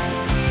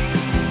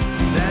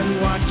than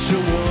watch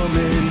a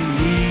woman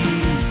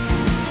lead.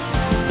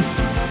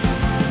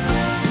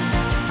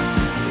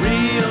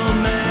 Real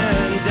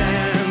men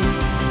dance.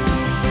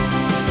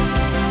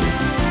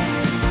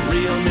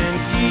 Real men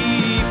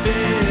keep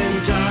in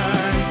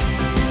time.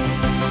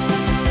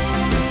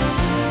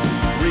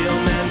 Real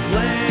men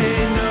play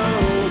no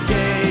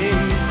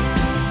games.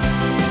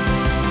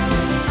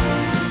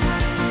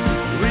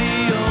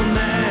 Real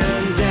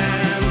men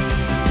dance.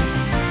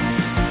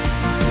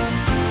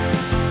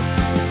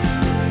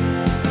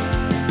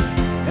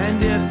 And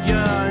if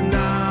you're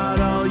not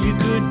all you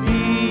could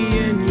be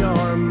in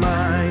your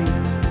mind,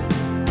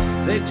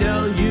 they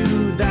tell